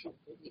rapporto di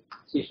sintesi.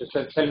 Sì,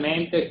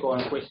 sostanzialmente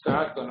con questo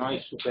atto noi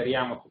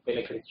superiamo tutte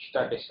le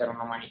criticità che si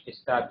erano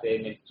manifestate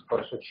nel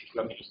scorso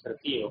ciclo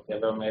amministrativo che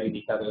avevamo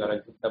ereditato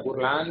dalla Giunta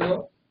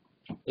Burlando,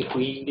 e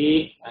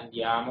quindi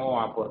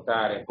andiamo a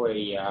portare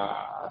poi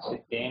a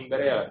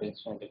settembre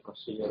all'attenzione del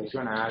Consiglio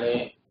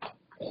regionale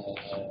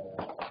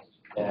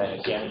il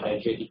piano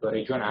energetico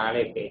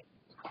regionale, che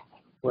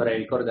vorrei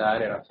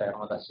ricordare era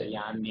fermo da 6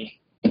 anni,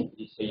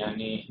 di 6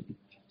 anni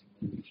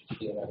negli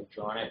uffici della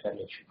regione per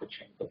le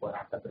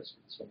 540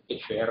 prescrizioni che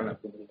c'erano, e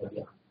quindi le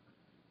abbiamo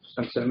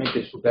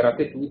sostanzialmente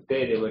superate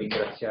tutte. Devo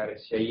ringraziare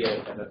sia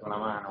io che ha dato una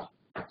mano,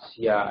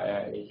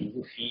 sia gli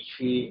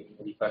uffici,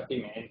 il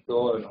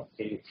Dipartimento,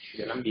 nonché gli uffici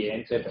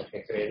dell'ambiente,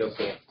 perché credo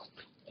che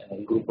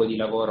il gruppo di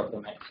lavoro che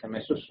si è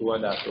messo su ha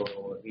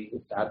dato il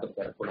risultato che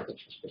era quello che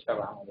ci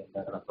aspettavamo, di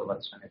andare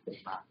all'approvazione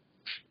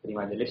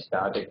prima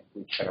dell'estate, con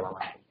cui ci eravamo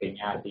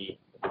impegnati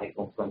nei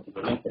confronti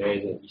delle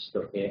imprese,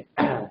 visto che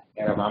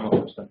eravamo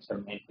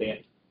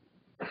sostanzialmente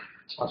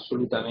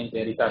assolutamente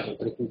in ritardo.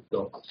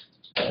 Oltretutto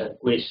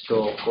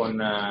questo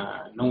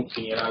non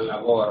finirà il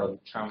lavoro,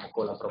 diciamo,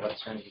 con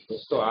l'approvazione di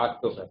questo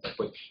atto, perché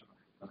poi ci sono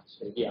una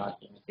serie di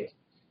atti che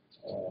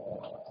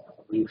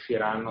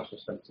riusciranno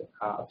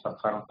a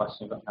fare un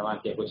passo in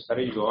avanti a questa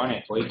regione,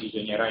 e poi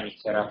bisognerà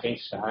iniziare a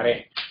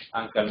pensare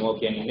anche al nuovo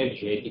piano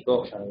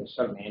energetico,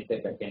 paradossalmente,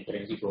 perché entra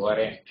in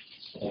vigore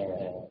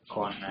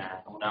con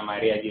una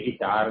marea di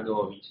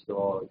ritardo,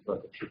 visto i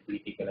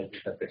cortocircuiti che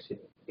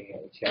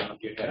che si erano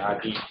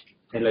generati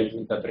nella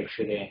giunta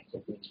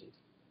precedente. Quindi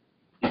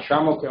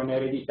diciamo che è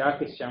un'eredità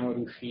che siamo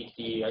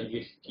riusciti a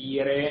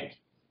gestire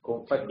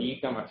con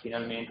fatica, ma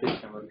finalmente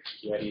siamo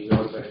riusciti a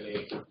risolvere le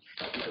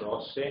criticità più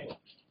grosse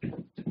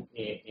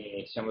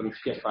e siamo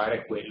riusciti a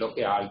fare quello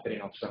che altri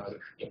non sono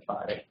riusciti a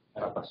fare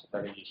nella passata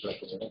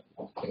legislatura.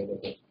 Credo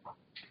che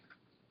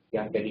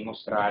sia anche a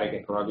dimostrare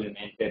che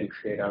probabilmente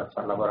riuscire a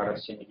far lavorare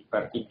assieme i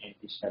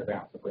dipartimenti serve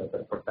anche poi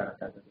per portare a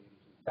casa dei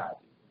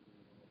risultati.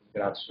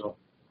 Ringrazio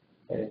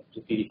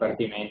tutti i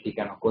dipartimenti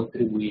che hanno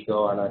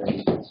contribuito alla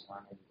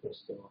realizzazione di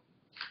questo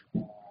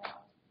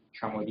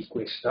diciamo di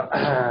questa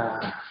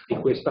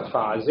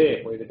fase,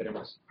 e poi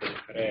vedremo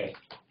sempre,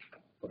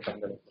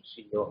 portando al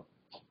Consiglio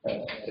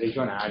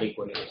regionali,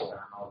 quelle che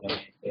saranno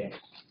ovviamente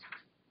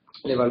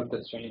le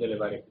valutazioni delle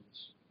varie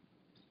commissioni.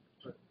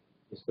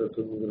 È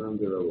stato un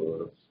grande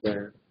lavoro.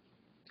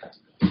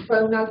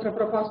 Poi un'altra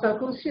proposta al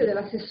Consiglio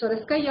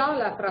dell'assessore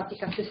Scaiola,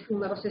 pratica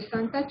numero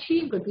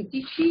 65,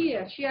 PTC,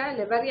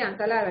 ACL,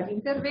 variante all'area di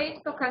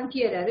intervento,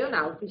 cantieri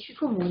aeronautici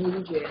comuni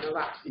di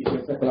Genova. Sì,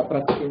 questa è la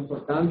pratica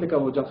importante che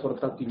avevo già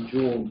portato in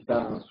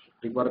giunta,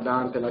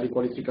 riguardante la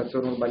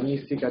riqualificazione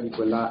urbanistica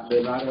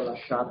dell'area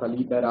lasciata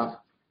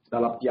libera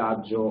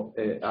dall'appiaggio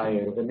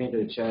aereo.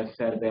 Ovviamente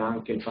serve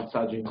anche il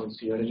passaggio in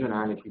Consiglio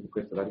regionale, quindi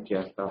questa è la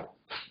richiesta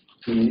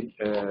di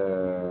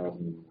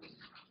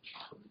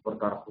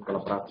portare appunto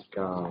la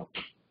pratica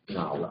in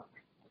aula.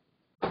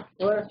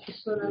 Ora ci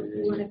sono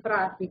alcune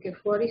pratiche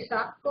fuori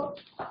sacco.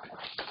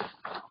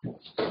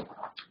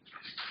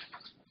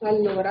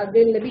 Allora,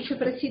 del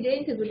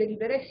vicepresidente, due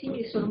delibere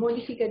simili sono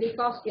modifiche dei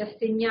costi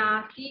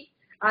assegnati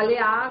alle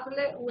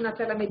ASL, una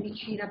per la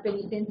medicina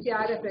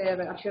penitenziaria per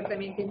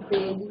accertamento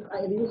impegni,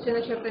 riduzione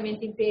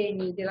accertamenti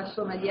impegni della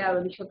somma di euro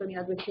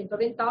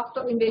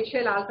 18.228,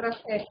 invece l'altra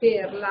è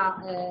per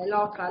la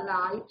local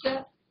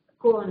light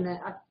con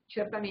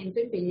accertamento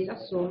impegni della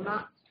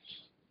somma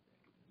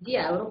di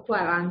euro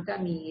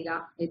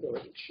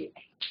 40.012.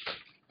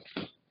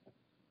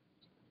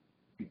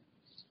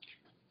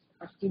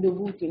 Atti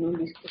dovuti, non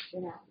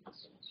discrezionali,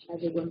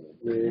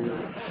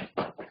 adeguamenti.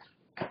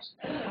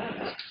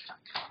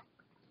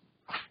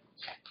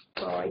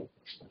 Poi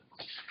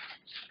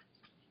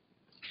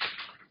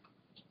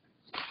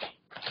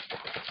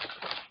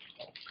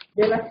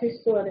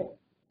dell'assessore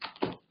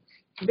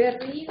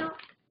Berlino,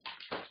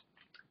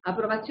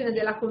 approvazione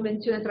della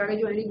convenzione tra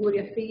Regione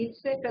Liguria e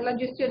FIS per la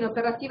gestione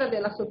operativa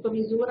della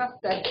sottomisura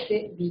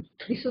 7B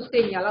di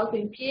sostegno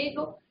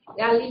all'autoimpiego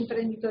e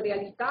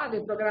all'imprenditorialità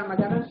del programma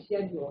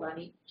Garanzia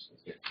Giovani.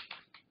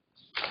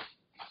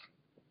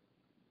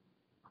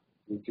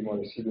 L'ultimo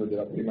residuo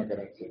della prima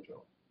garanzia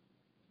giovani.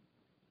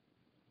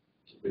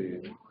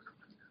 Bene.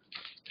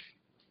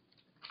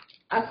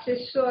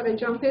 Assessore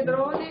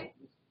Giampedrone,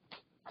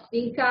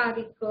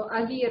 incarico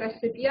Adira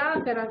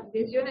SPA per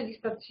adesione di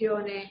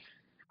stazione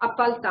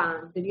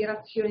appaltante,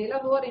 direzione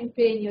lavoro,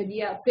 impegno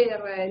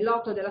per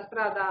lotto della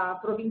strada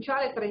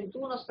provinciale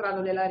 31,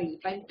 strada della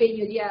Ripa,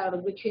 impegno di euro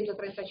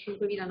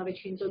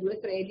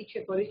 235.902,13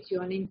 e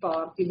correzione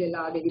importi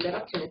della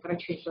deliberazione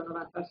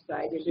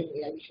 396 del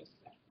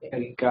 2017.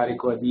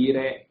 L'incarico a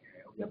dire,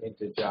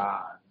 ovviamente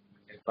già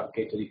nel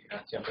pacchetto di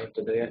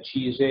finanziamento delle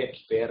accise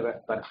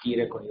per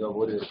partire con i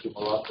lavori del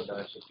primo lotto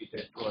della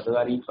SP31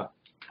 della Ripa.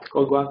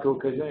 Colgo anche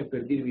l'occasione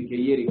per dirvi che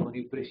ieri con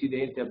il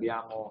Presidente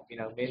abbiamo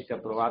finalmente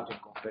approvato in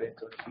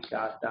conferenza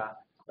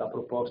unificata la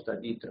proposta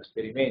di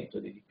trasferimento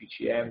dei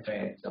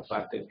DPCM da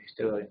parte del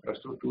Ministero delle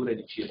Infrastrutture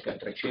di circa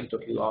 300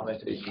 km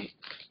di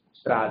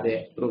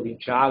strade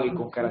provinciali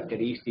con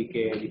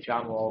caratteristiche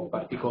diciamo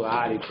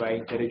particolari, cioè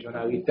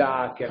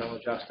interregionalità, che erano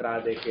già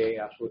strade che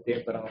a suo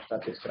tempo erano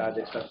state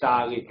strade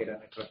statali, che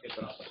nel frattempo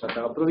erano passate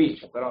alla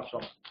provincia, però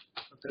insomma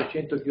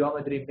 300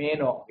 km in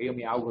meno, io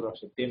mi auguro a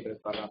settembre il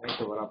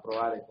Parlamento vorrà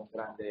approvare con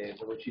grande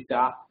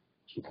velocità,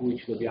 su cui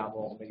ci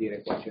dobbiamo, come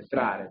dire,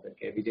 concentrare,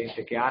 perché è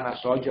evidente che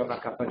ANAS oggi ha una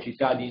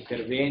capacità di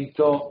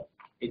intervento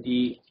e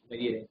di, come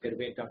dire,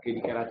 intervento anche di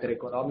carattere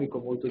economico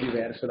molto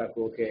diverso da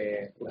quello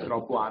che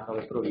purtroppo hanno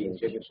le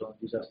province, che sono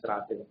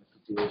disastrate, come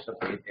tutti voi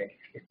sapete,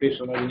 e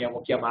spesso noi veniamo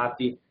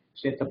chiamati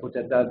senza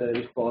poter dare delle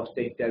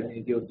risposte in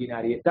termini di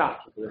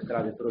ordinarietà sulle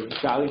strade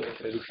provinciali,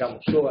 mentre riusciamo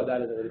solo a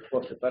dare delle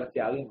risposte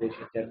parziali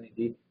invece in termini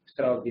di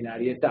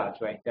straordinarietà,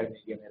 cioè in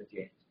termini di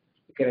emergenza.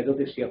 E credo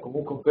che sia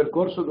comunque un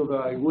percorso dove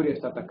la Liguria è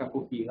stata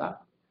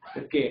capofila,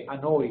 perché a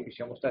noi che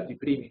siamo stati i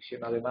primi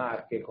insieme alle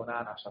Marche e con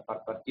ANAS a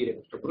far partire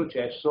questo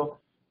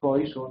processo,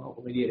 poi sono,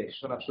 come dire, si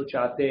sono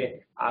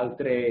associate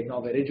altre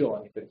 9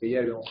 regioni, perché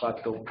ieri abbiamo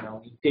fatto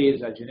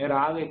un'intesa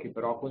generale che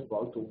però ha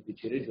coinvolto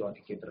 11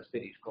 regioni che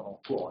trasferiscono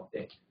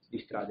quote di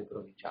strade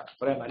provinciali. Il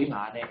problema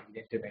rimane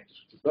evidentemente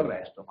su tutto il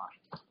resto, ma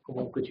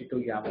comunque ci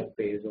togliamo un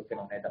peso che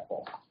non è da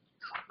poco.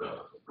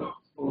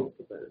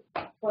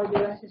 Poi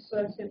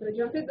dell'assessore sempre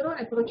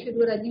Giampedrone,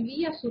 procedura di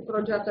via sul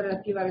progetto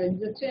relativo alla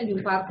realizzazione di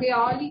un parco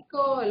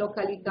eolico,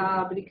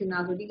 località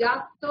Bricnaso di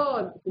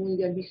Gatto, comune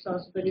di Albissola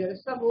Superiore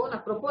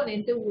Savona,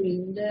 proponente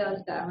Wind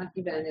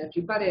Alternative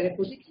Energy, parere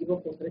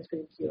positivo con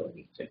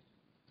prescrizioni. Sì.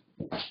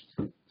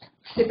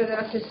 Sempre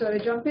dell'assessore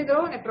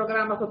Giampedrone,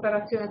 programma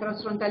cooperazione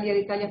transfrontaliera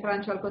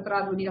Italia-Francia al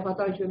contratto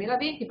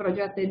 2014-2020,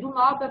 progetto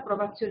EduMob,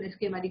 approvazione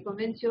schema di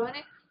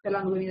convenzione per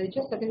l'anno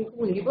 2017 nei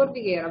comuni di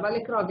Bordighera,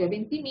 Valle Crovia e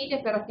Ventimiglia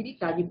per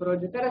attività di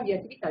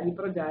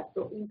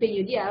progetto,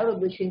 impegno di euro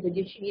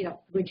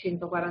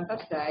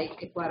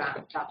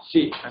 210.246,40.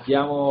 Sì,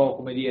 andiamo,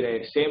 come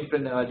dire, sempre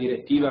nella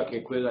direttiva che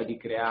è quella di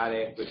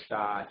creare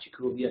questa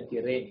ciclovia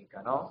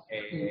tirrenica, no?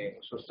 E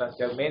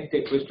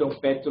sostanzialmente questo è un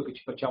pezzo che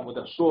ci facciamo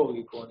da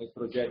soli con il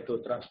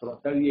progetto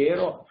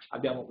transfrontaliero,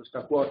 abbiamo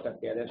questa quota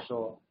che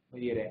adesso,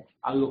 come dire,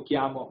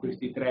 allochiamo a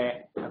questi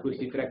tre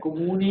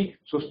comuni,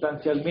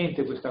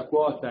 sostanzialmente questa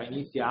quota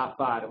inizia a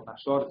fare una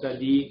sorta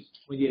di,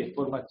 come dire,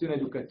 formazione e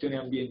educazione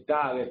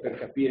ambientale per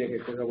capire che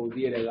cosa vuol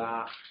dire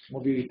la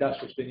mobilità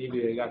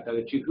sostenibile legata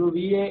alle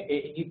ciclovie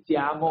e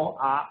iniziamo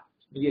a,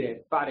 come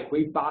dire, fare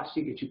quei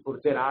passi che ci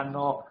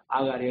porteranno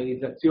alla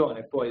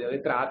realizzazione poi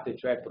delle tratte,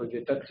 cioè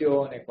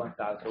progettazione e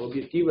quant'altro.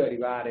 L'obiettivo è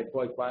arrivare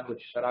poi, quando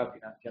ci sarà il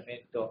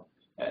finanziamento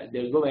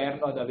del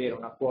governo, ad avere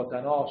una quota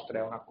nostra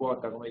e una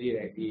quota, come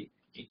dire, di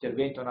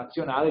intervento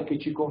nazionale che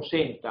ci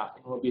consenta,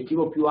 in un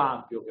obiettivo più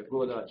ampio che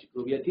quello della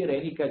ciclovia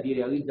tirrenica, di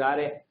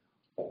realizzare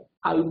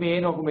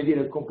almeno, come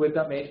dire, il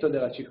completamento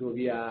della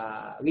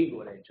ciclovia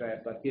ligure,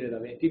 cioè partire da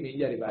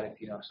Ventimiglia e arrivare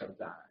fino a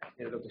Sarzana.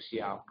 Credo che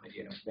sia, come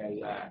dire, un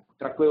bel,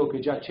 tra quello che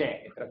già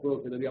c'è e tra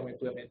quello che dobbiamo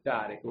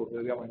implementare e quello che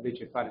dobbiamo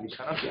invece fare di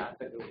sana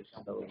pianta, credo che sia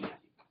un bel obiettivo.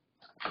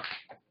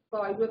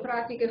 Poi 2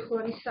 pratiche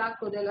fuori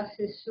sacco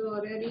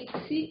dell'assessore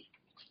Rixi.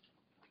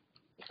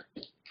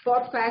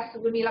 Forfest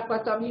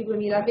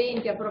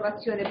 2014-2020,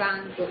 approvazione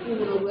bando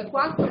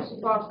 124,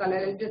 supporto alla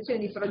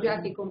realizzazione di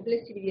progetti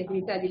complessivi di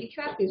attività di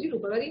ricerca e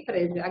sviluppo per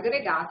imprese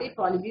aggregate ai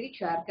poli di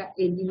ricerca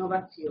e di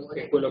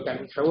innovazione. È quello che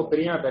annunciavo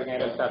prima, perché in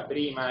realtà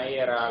prima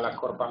era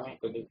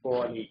l'accorpamento dei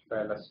poli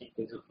per la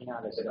sintesi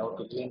finale, che da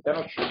 8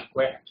 diventano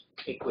 5,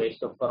 e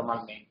questo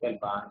formalmente è il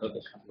bando,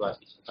 che sono due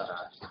atti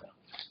separati.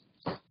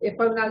 E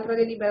poi un'altra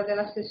delibera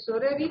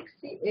dell'assessore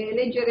Rixi,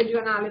 legge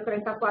regionale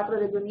 34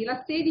 del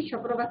 2016,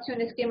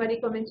 approvazione schema di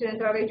convenzione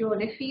tra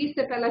regione e FIS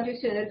per la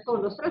gestione del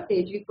fondo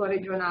strategico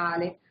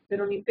regionale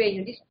per un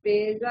impegno di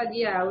spesa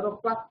di euro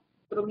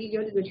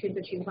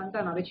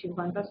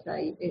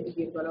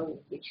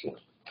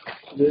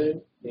 4.259.56,11.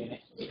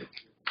 Bene.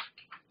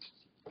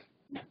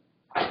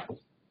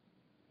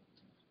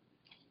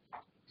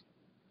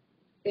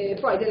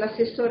 Poi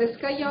dell'assessore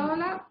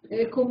Scaiola,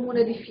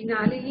 comune di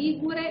Finale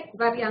Ligure,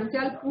 variante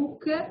al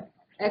PUC,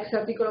 ex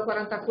articolo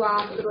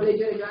 44,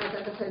 legge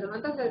regionale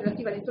 36-96,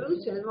 relativa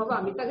all'introduzione del nuovo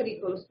ambito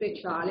agricolo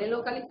speciale,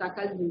 località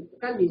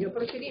Calvisio,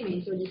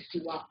 procedimento di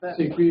SUAP.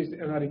 Sì, qui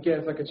è una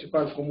richiesta che ci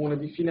fa il comune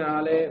di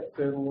Finale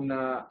per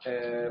una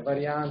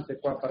variante.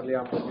 Qua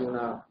parliamo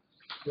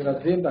di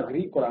un'azienda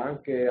agricola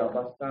anche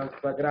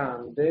abbastanza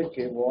grande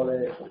che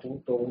vuole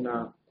appunto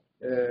una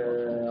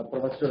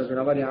approvazione di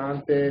una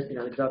variante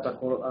finalizzata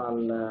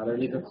alla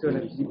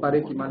realizzazione di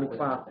parecchi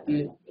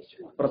manufatti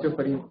proprio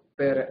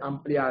per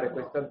ampliare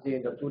questa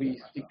azienda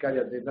turistica di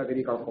azienda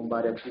agricola con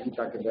varie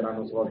attività che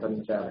verranno svolte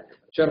all'interno.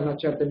 C'era una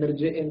certa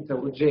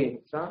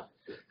urgenza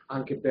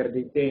anche per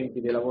dei tempi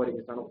dei lavori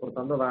che stanno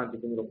portando avanti,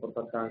 quindi l'ho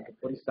portata anche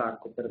fuori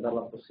sacco per dare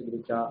la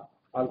possibilità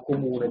al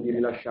comune di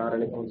rilasciare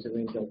le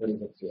conseguenti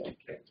autorizzazioni.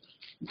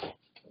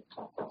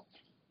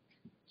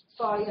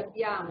 Poi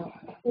abbiamo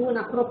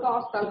una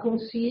proposta al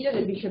Consiglio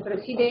del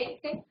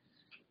Vicepresidente,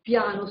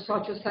 piano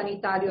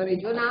sociosanitario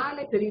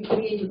regionale per il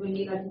triennio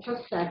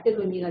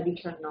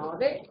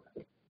 2017-2019.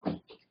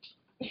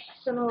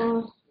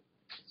 Sono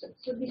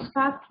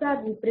soddisfatta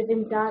di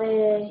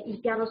presentare il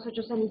piano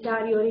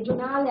sociosanitario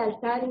regionale al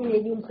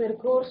termine di un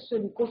percorso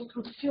di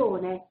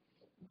costruzione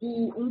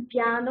di un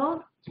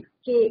piano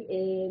che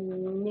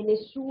nelle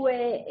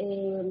sue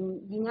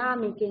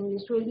dinamiche, nelle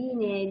sue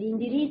linee di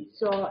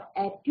indirizzo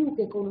è più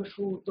che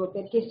conosciuto,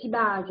 perché si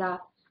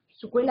basa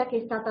su quella che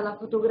è stata la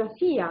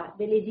fotografia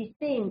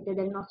dell'esistente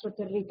del nostro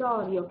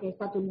territorio, che è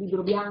stato il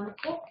libro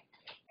bianco,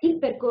 il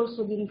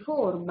percorso di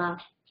riforma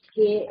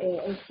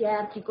che si è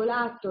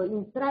articolato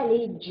in 3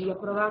 leggi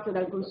approvate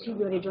dal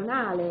Consiglio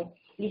regionale,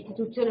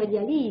 l'istituzione di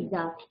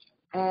Alisa,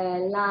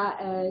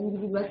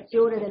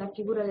 l'individuazione della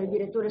figura del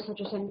direttore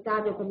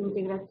sociosanitario per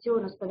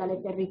l'integrazione ospedale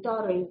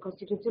territorio e in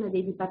costituzione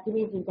dei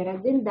dipartimenti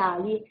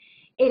interaziendali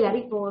e la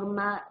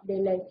riforma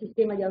del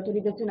sistema di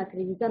autorizzazione e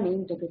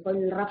accreditamento, che poi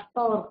il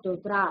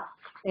rapporto tra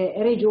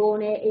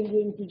regione e gli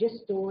enti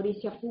gestori,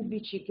 sia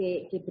pubblici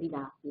che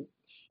privati.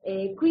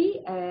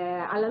 Qui,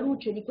 alla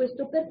luce di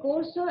questo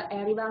percorso, è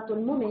arrivato il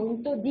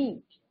momento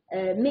di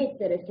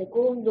mettere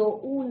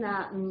secondo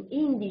un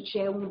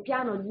indice, un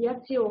piano di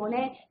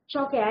azione,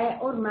 ciò che è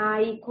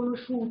ormai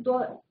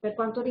conosciuto per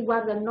quanto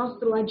riguarda il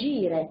nostro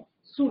agire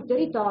sul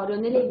territorio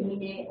nelle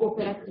linee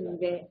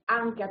operative,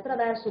 anche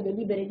attraverso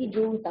delibere di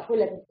giunta,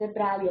 quella di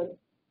febbraio,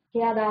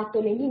 che ha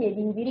dato le linee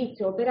di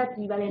indirizzo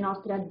operativa alle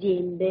nostre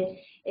aziende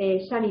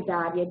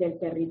sanitarie del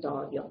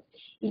territorio.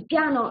 Il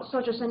piano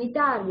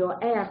sociosanitario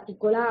è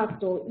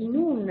articolato in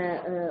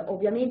un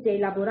ovviamente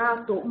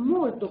elaborato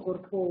molto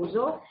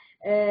corposo,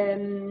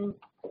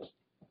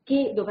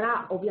 che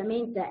dovrà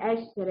ovviamente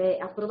essere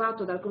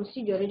approvato dal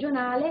Consiglio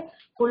regionale,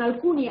 con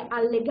alcuni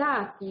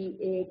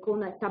allegati,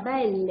 con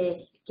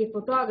tabelle che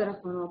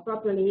fotografano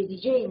proprio le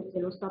esigenze,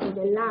 lo stato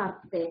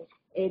dell'arte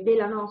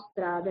della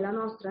nostra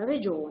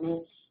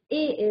regione,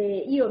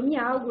 e io mi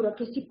auguro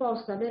che si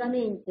possa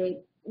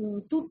veramente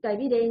in tutta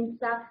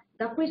evidenza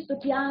da questo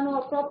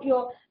piano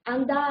proprio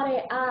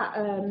andare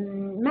a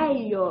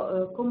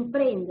meglio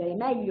comprendere,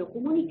 meglio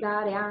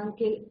comunicare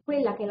anche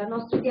quella che è la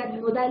nostra idea di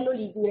modello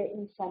ligure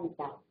in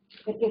sanità,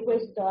 perché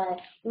questo è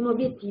un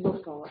obiettivo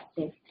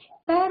forte.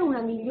 Per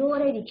una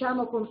migliore,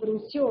 diciamo,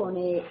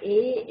 comprensione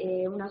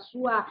e una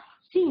sua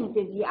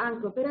sintesi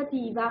anche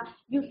operativa,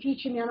 gli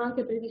uffici mi hanno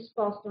anche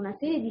predisposto una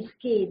serie di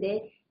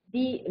schede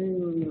di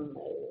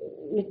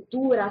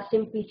lettura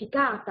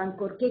semplificata,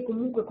 ancorché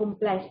comunque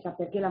complessa,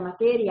 perché la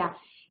materia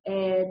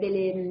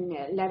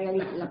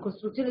la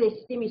costruzione dei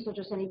sistemi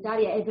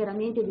sociosanitari è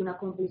veramente di una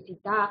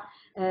complessità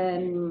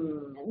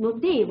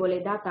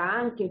notevole, data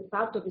anche il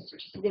fatto che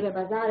ci si deve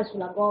basare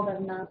sulla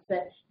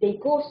governance dei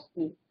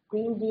costi,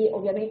 quindi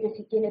ovviamente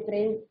si tiene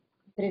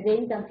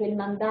presente anche il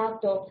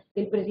mandato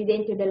del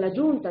Presidente della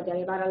Giunta di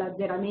arrivare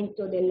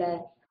all'azzeramento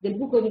del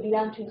buco di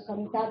bilancio in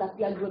sanità da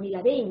qui al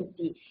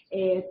 2020,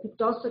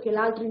 piuttosto che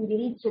l'altro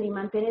indirizzo di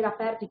mantenere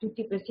aperti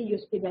tutti i presidi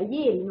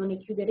ospedalieri, non ne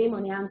chiuderemo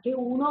neanche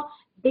uno,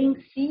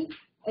 bensì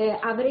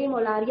avremo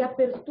la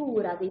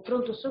riapertura dei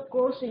pronto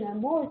soccorso in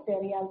molte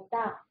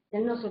realtà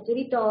nel nostro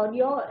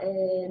territorio,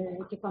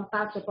 che fanno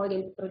parte poi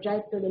del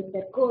progetto del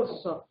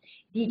percorso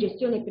di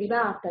gestione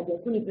privata di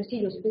alcuni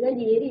presidi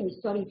ospedalieri. Mi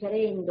sto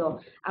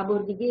riferendo a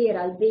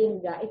Bordighera,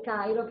 Albenga e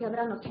Cairo, che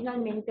avranno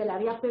finalmente la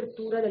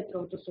riapertura del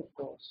pronto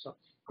soccorso,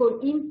 con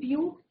in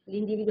più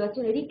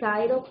l'individuazione di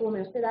Cairo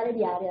come ospedale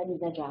di area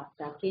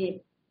disagiata,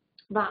 che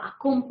va a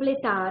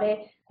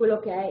completare quello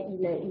che è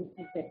il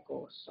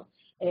percorso.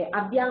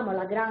 Abbiamo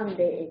la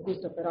grande, e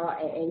questo però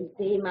è il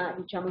tema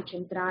diciamo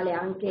centrale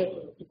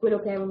anche di quello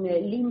che è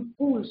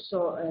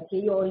l'impulso che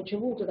io ho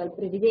ricevuto dal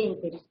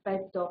Presidente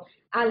rispetto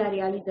alla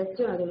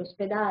realizzazione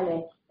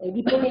dell'ospedale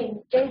di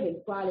Ponente,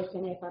 del quale se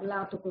ne è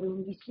parlato per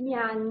lunghissimi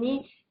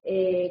anni,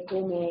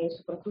 come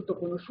soprattutto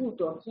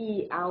conosciuto a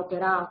chi ha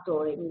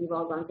operato, e mi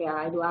rivolgo anche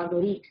a Edoardo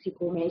Rixi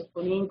come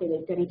esponente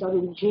del territorio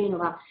di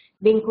Genova,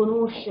 ben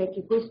conosce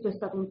che questo è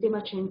stato un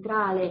tema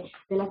centrale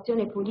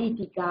dell'azione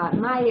politica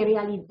mai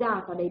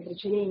realizzata dai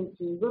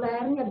precedenti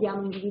governi.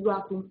 Abbiamo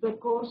individuato un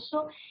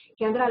percorso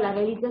che andrà alla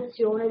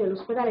realizzazione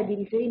dell'ospedale di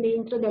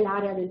riferimento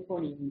dell'area del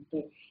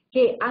Ponente,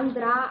 che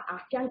andrà a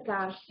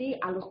affiancarsi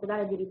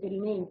all'ospedale di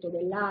riferimento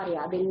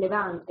dell'area del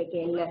Levante,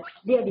 che è il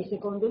DIA di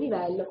secondo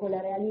livello, con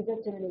la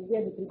realizzazione del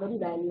DIA di primo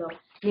livello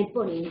nel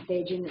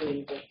Ponente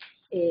genovese,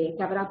 che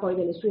avrà poi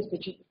delle sue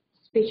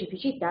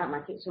specificità,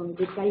 ma che sono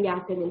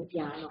dettagliate nel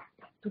piano.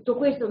 Tutto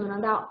questo non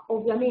andrà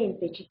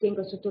ovviamente, ci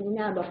tengo a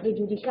sottolinearlo, a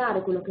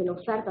pregiudicare quello che è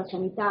l'offerta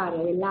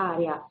sanitaria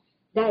dell'area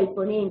del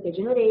Ponente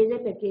genovese,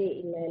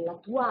 perché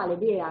l'attuale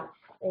DEA,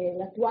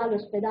 l'attuale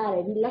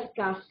ospedale Villa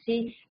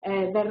Scassi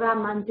verrà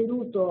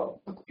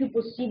mantenuto il più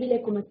possibile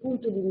come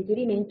punto di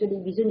riferimento dei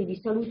bisogni di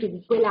salute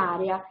di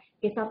quell'area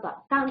che è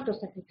stata tanto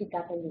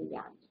sacrificata negli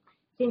anni.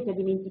 Senza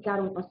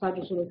dimenticare un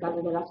passaggio sulle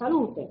case della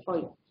salute,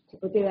 poi si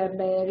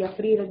potrebbe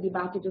riaprire il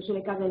dibattito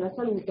sulle case della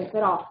salute,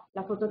 però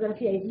la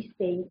fotografia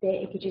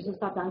esistente è che ci sono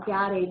state anche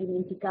aree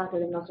dimenticate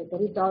del nostro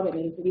territorio,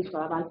 mi riferisco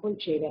alla Val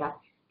Polcevera,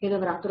 che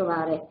dovrà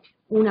trovare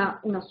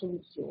una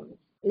soluzione.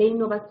 Le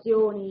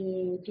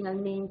innovazioni,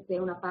 finalmente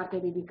una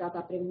parte dedicata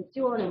a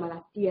prevenzione,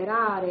 malattie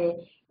rare,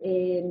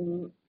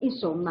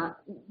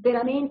 insomma,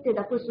 veramente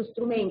da questo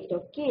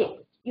strumento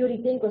che io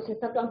ritengo sia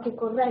stato anche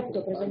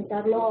corretto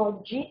presentarlo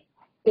oggi,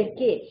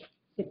 perché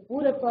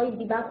seppure poi il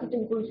dibattito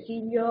in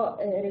Consiglio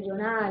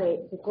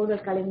regionale, secondo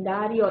il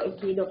calendario, e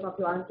chiedo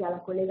proprio anche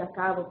alla collega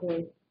Cavo, che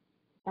è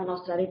la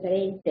nostra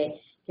referente,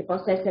 che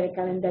possa essere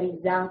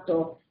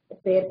calendarizzato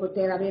per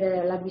poter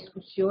avere la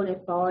discussione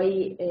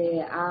poi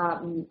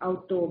a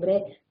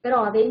ottobre,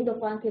 però avendo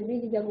poi anche il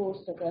mese di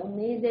agosto, che è un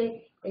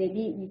mese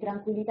di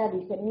tranquillità,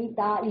 di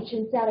serenità,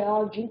 licenziare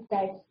oggi il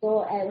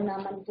testo è una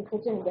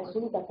manifestazione di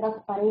assoluta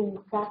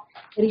trasparenza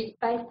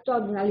rispetto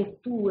ad una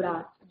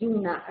lettura di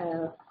un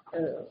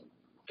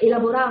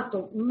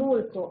elaborato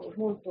molto,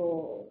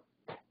 molto,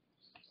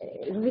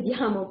 lo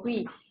vediamo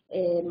qui,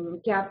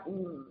 che ha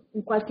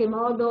in qualche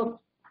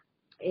modo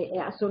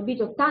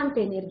assorbito tanta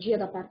energia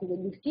da parte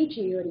degli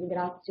uffici. Io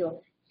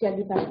ringrazio sia il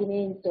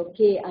Dipartimento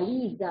che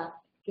Alisa,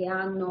 che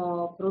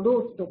hanno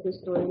prodotto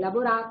questo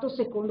elaborato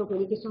secondo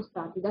quelli che sono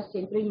stati da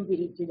sempre gli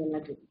indirizzi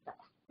della Giunta.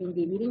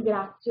 Quindi vi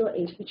ringrazio,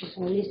 e qui ci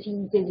sono le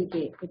sintesi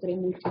che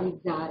potremmo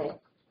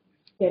utilizzare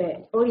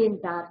per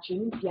orientarci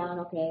in un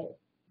piano che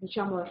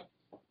diciamo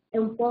è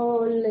un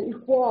po'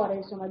 il cuore,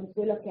 insomma, di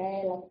quello che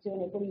è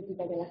l'azione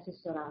politica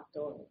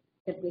dell'assessorato.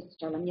 Per questo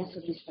c'è la mia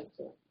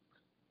soddisfazione.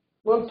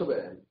 Molto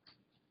bene.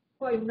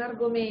 Poi un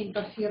argomento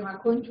a firma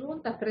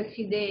congiunta,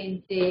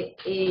 Presidente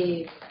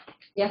e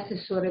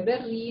Assessore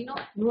Berrino,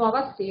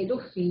 nuova sede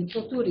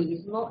ufficio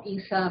turismo in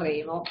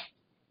Sanremo.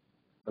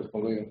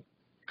 Rispondo io.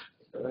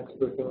 Anche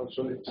perché non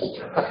sono il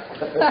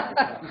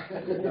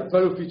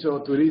L'attuale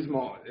ufficio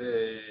turismo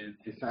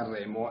di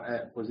Sanremo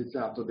è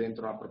posizionato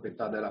dentro una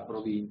proprietà della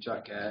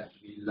provincia che è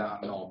Villa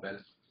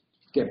Nobel,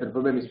 che per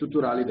problemi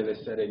strutturali deve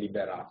essere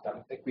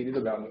liberata, e quindi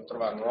dobbiamo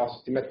trovare una nuova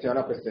sistemazione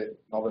a queste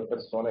 9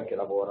 persone che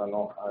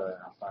lavorano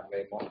a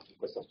Sanremo in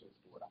questa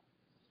struttura.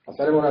 A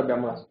Sanremo noi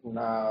abbiamo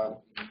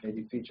una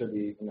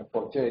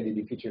porzione di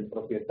edificio in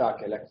proprietà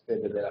che è l'ex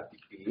sede della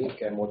TP,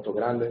 che è molto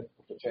grande,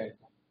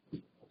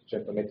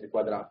 800 metri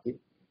quadrati,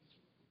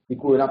 di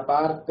cui una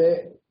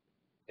parte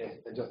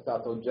è già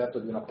stata oggetto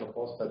di una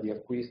proposta di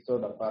acquisto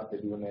da parte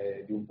di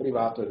un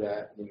privato ed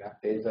è in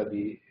attesa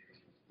di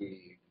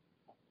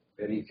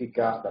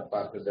verifica da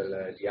parte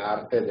di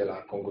arte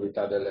della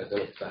congruità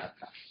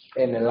dell'offerta,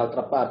 e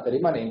nell'altra parte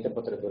rimanente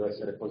potrebbero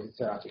essere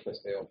posizionate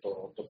queste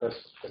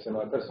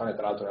 9 persone,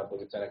 tra l'altro in una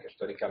posizione che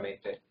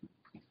storicamente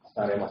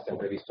Sanremo ha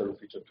sempre visto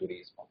l'ufficio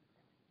turismo.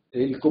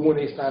 Il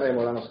Comune di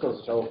Sanremo l'anno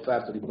scorso ci ha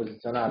offerto di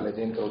posizionarle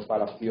dentro il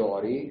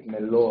Palafiori,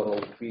 nel loro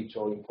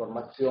ufficio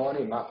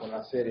informazioni, ma con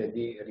una serie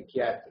di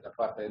richieste da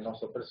parte del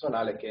nostro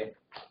personale che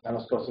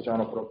l'anno scorso ci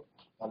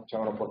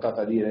avevano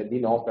portato a dire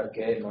di no,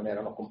 perché non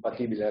erano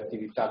compatibili le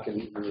attività che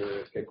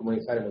il Comune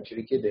di Sanremo ci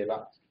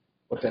richiedeva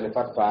poterle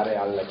far fare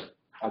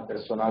al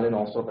personale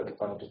nostro, perché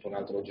fanno tutto un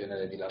altro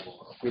genere di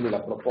lavoro. Quindi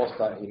la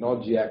proposta in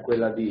oggi è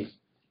quella di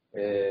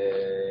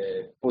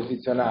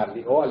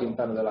posizionarli o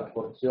all'interno della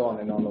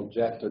porzione non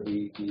oggetto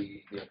di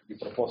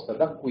proposta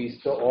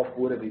d'acquisto,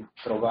 oppure di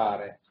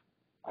trovare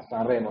a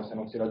Sanremo, se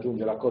non si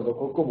raggiunge l'accordo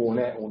col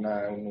comune,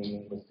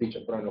 un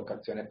ufficio però in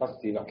locazione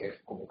passiva che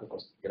comunque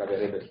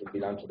graverebbe sul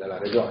bilancio della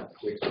regione.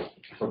 Quindi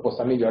la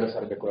proposta migliore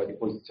sarebbe quella di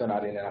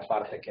posizionarli nella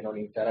parte che non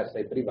interessa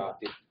ai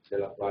privati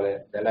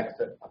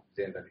dell'ex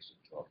azienda di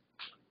soggiorno.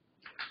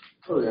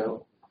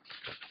 Proviamo.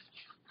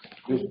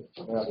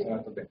 Giusto?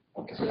 Ragionato bene.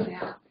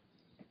 Ok.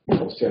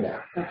 Opzione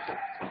A.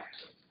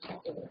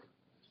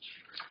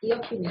 Io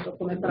ho finito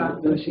come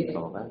pranzo. Dove si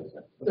trova?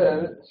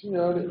 Bene,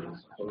 signori,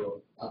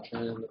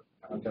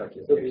 Anche la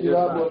chiesa. chi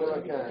va buone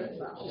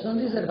vacanze. Ci sono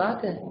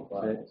riservate?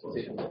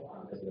 Sì.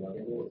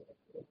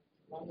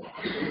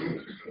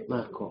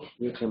 Marco,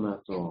 io ho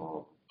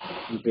chiamato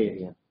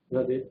Imperia.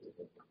 L'ha detto.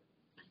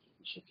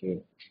 Dice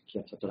che chi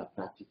ha fatto la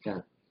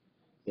pratica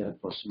era il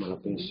prossimo alla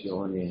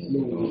pensione.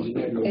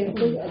 E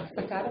poi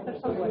staccare per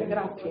favore,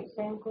 grazie.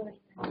 Sei ancora?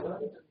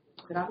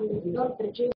 Grazie.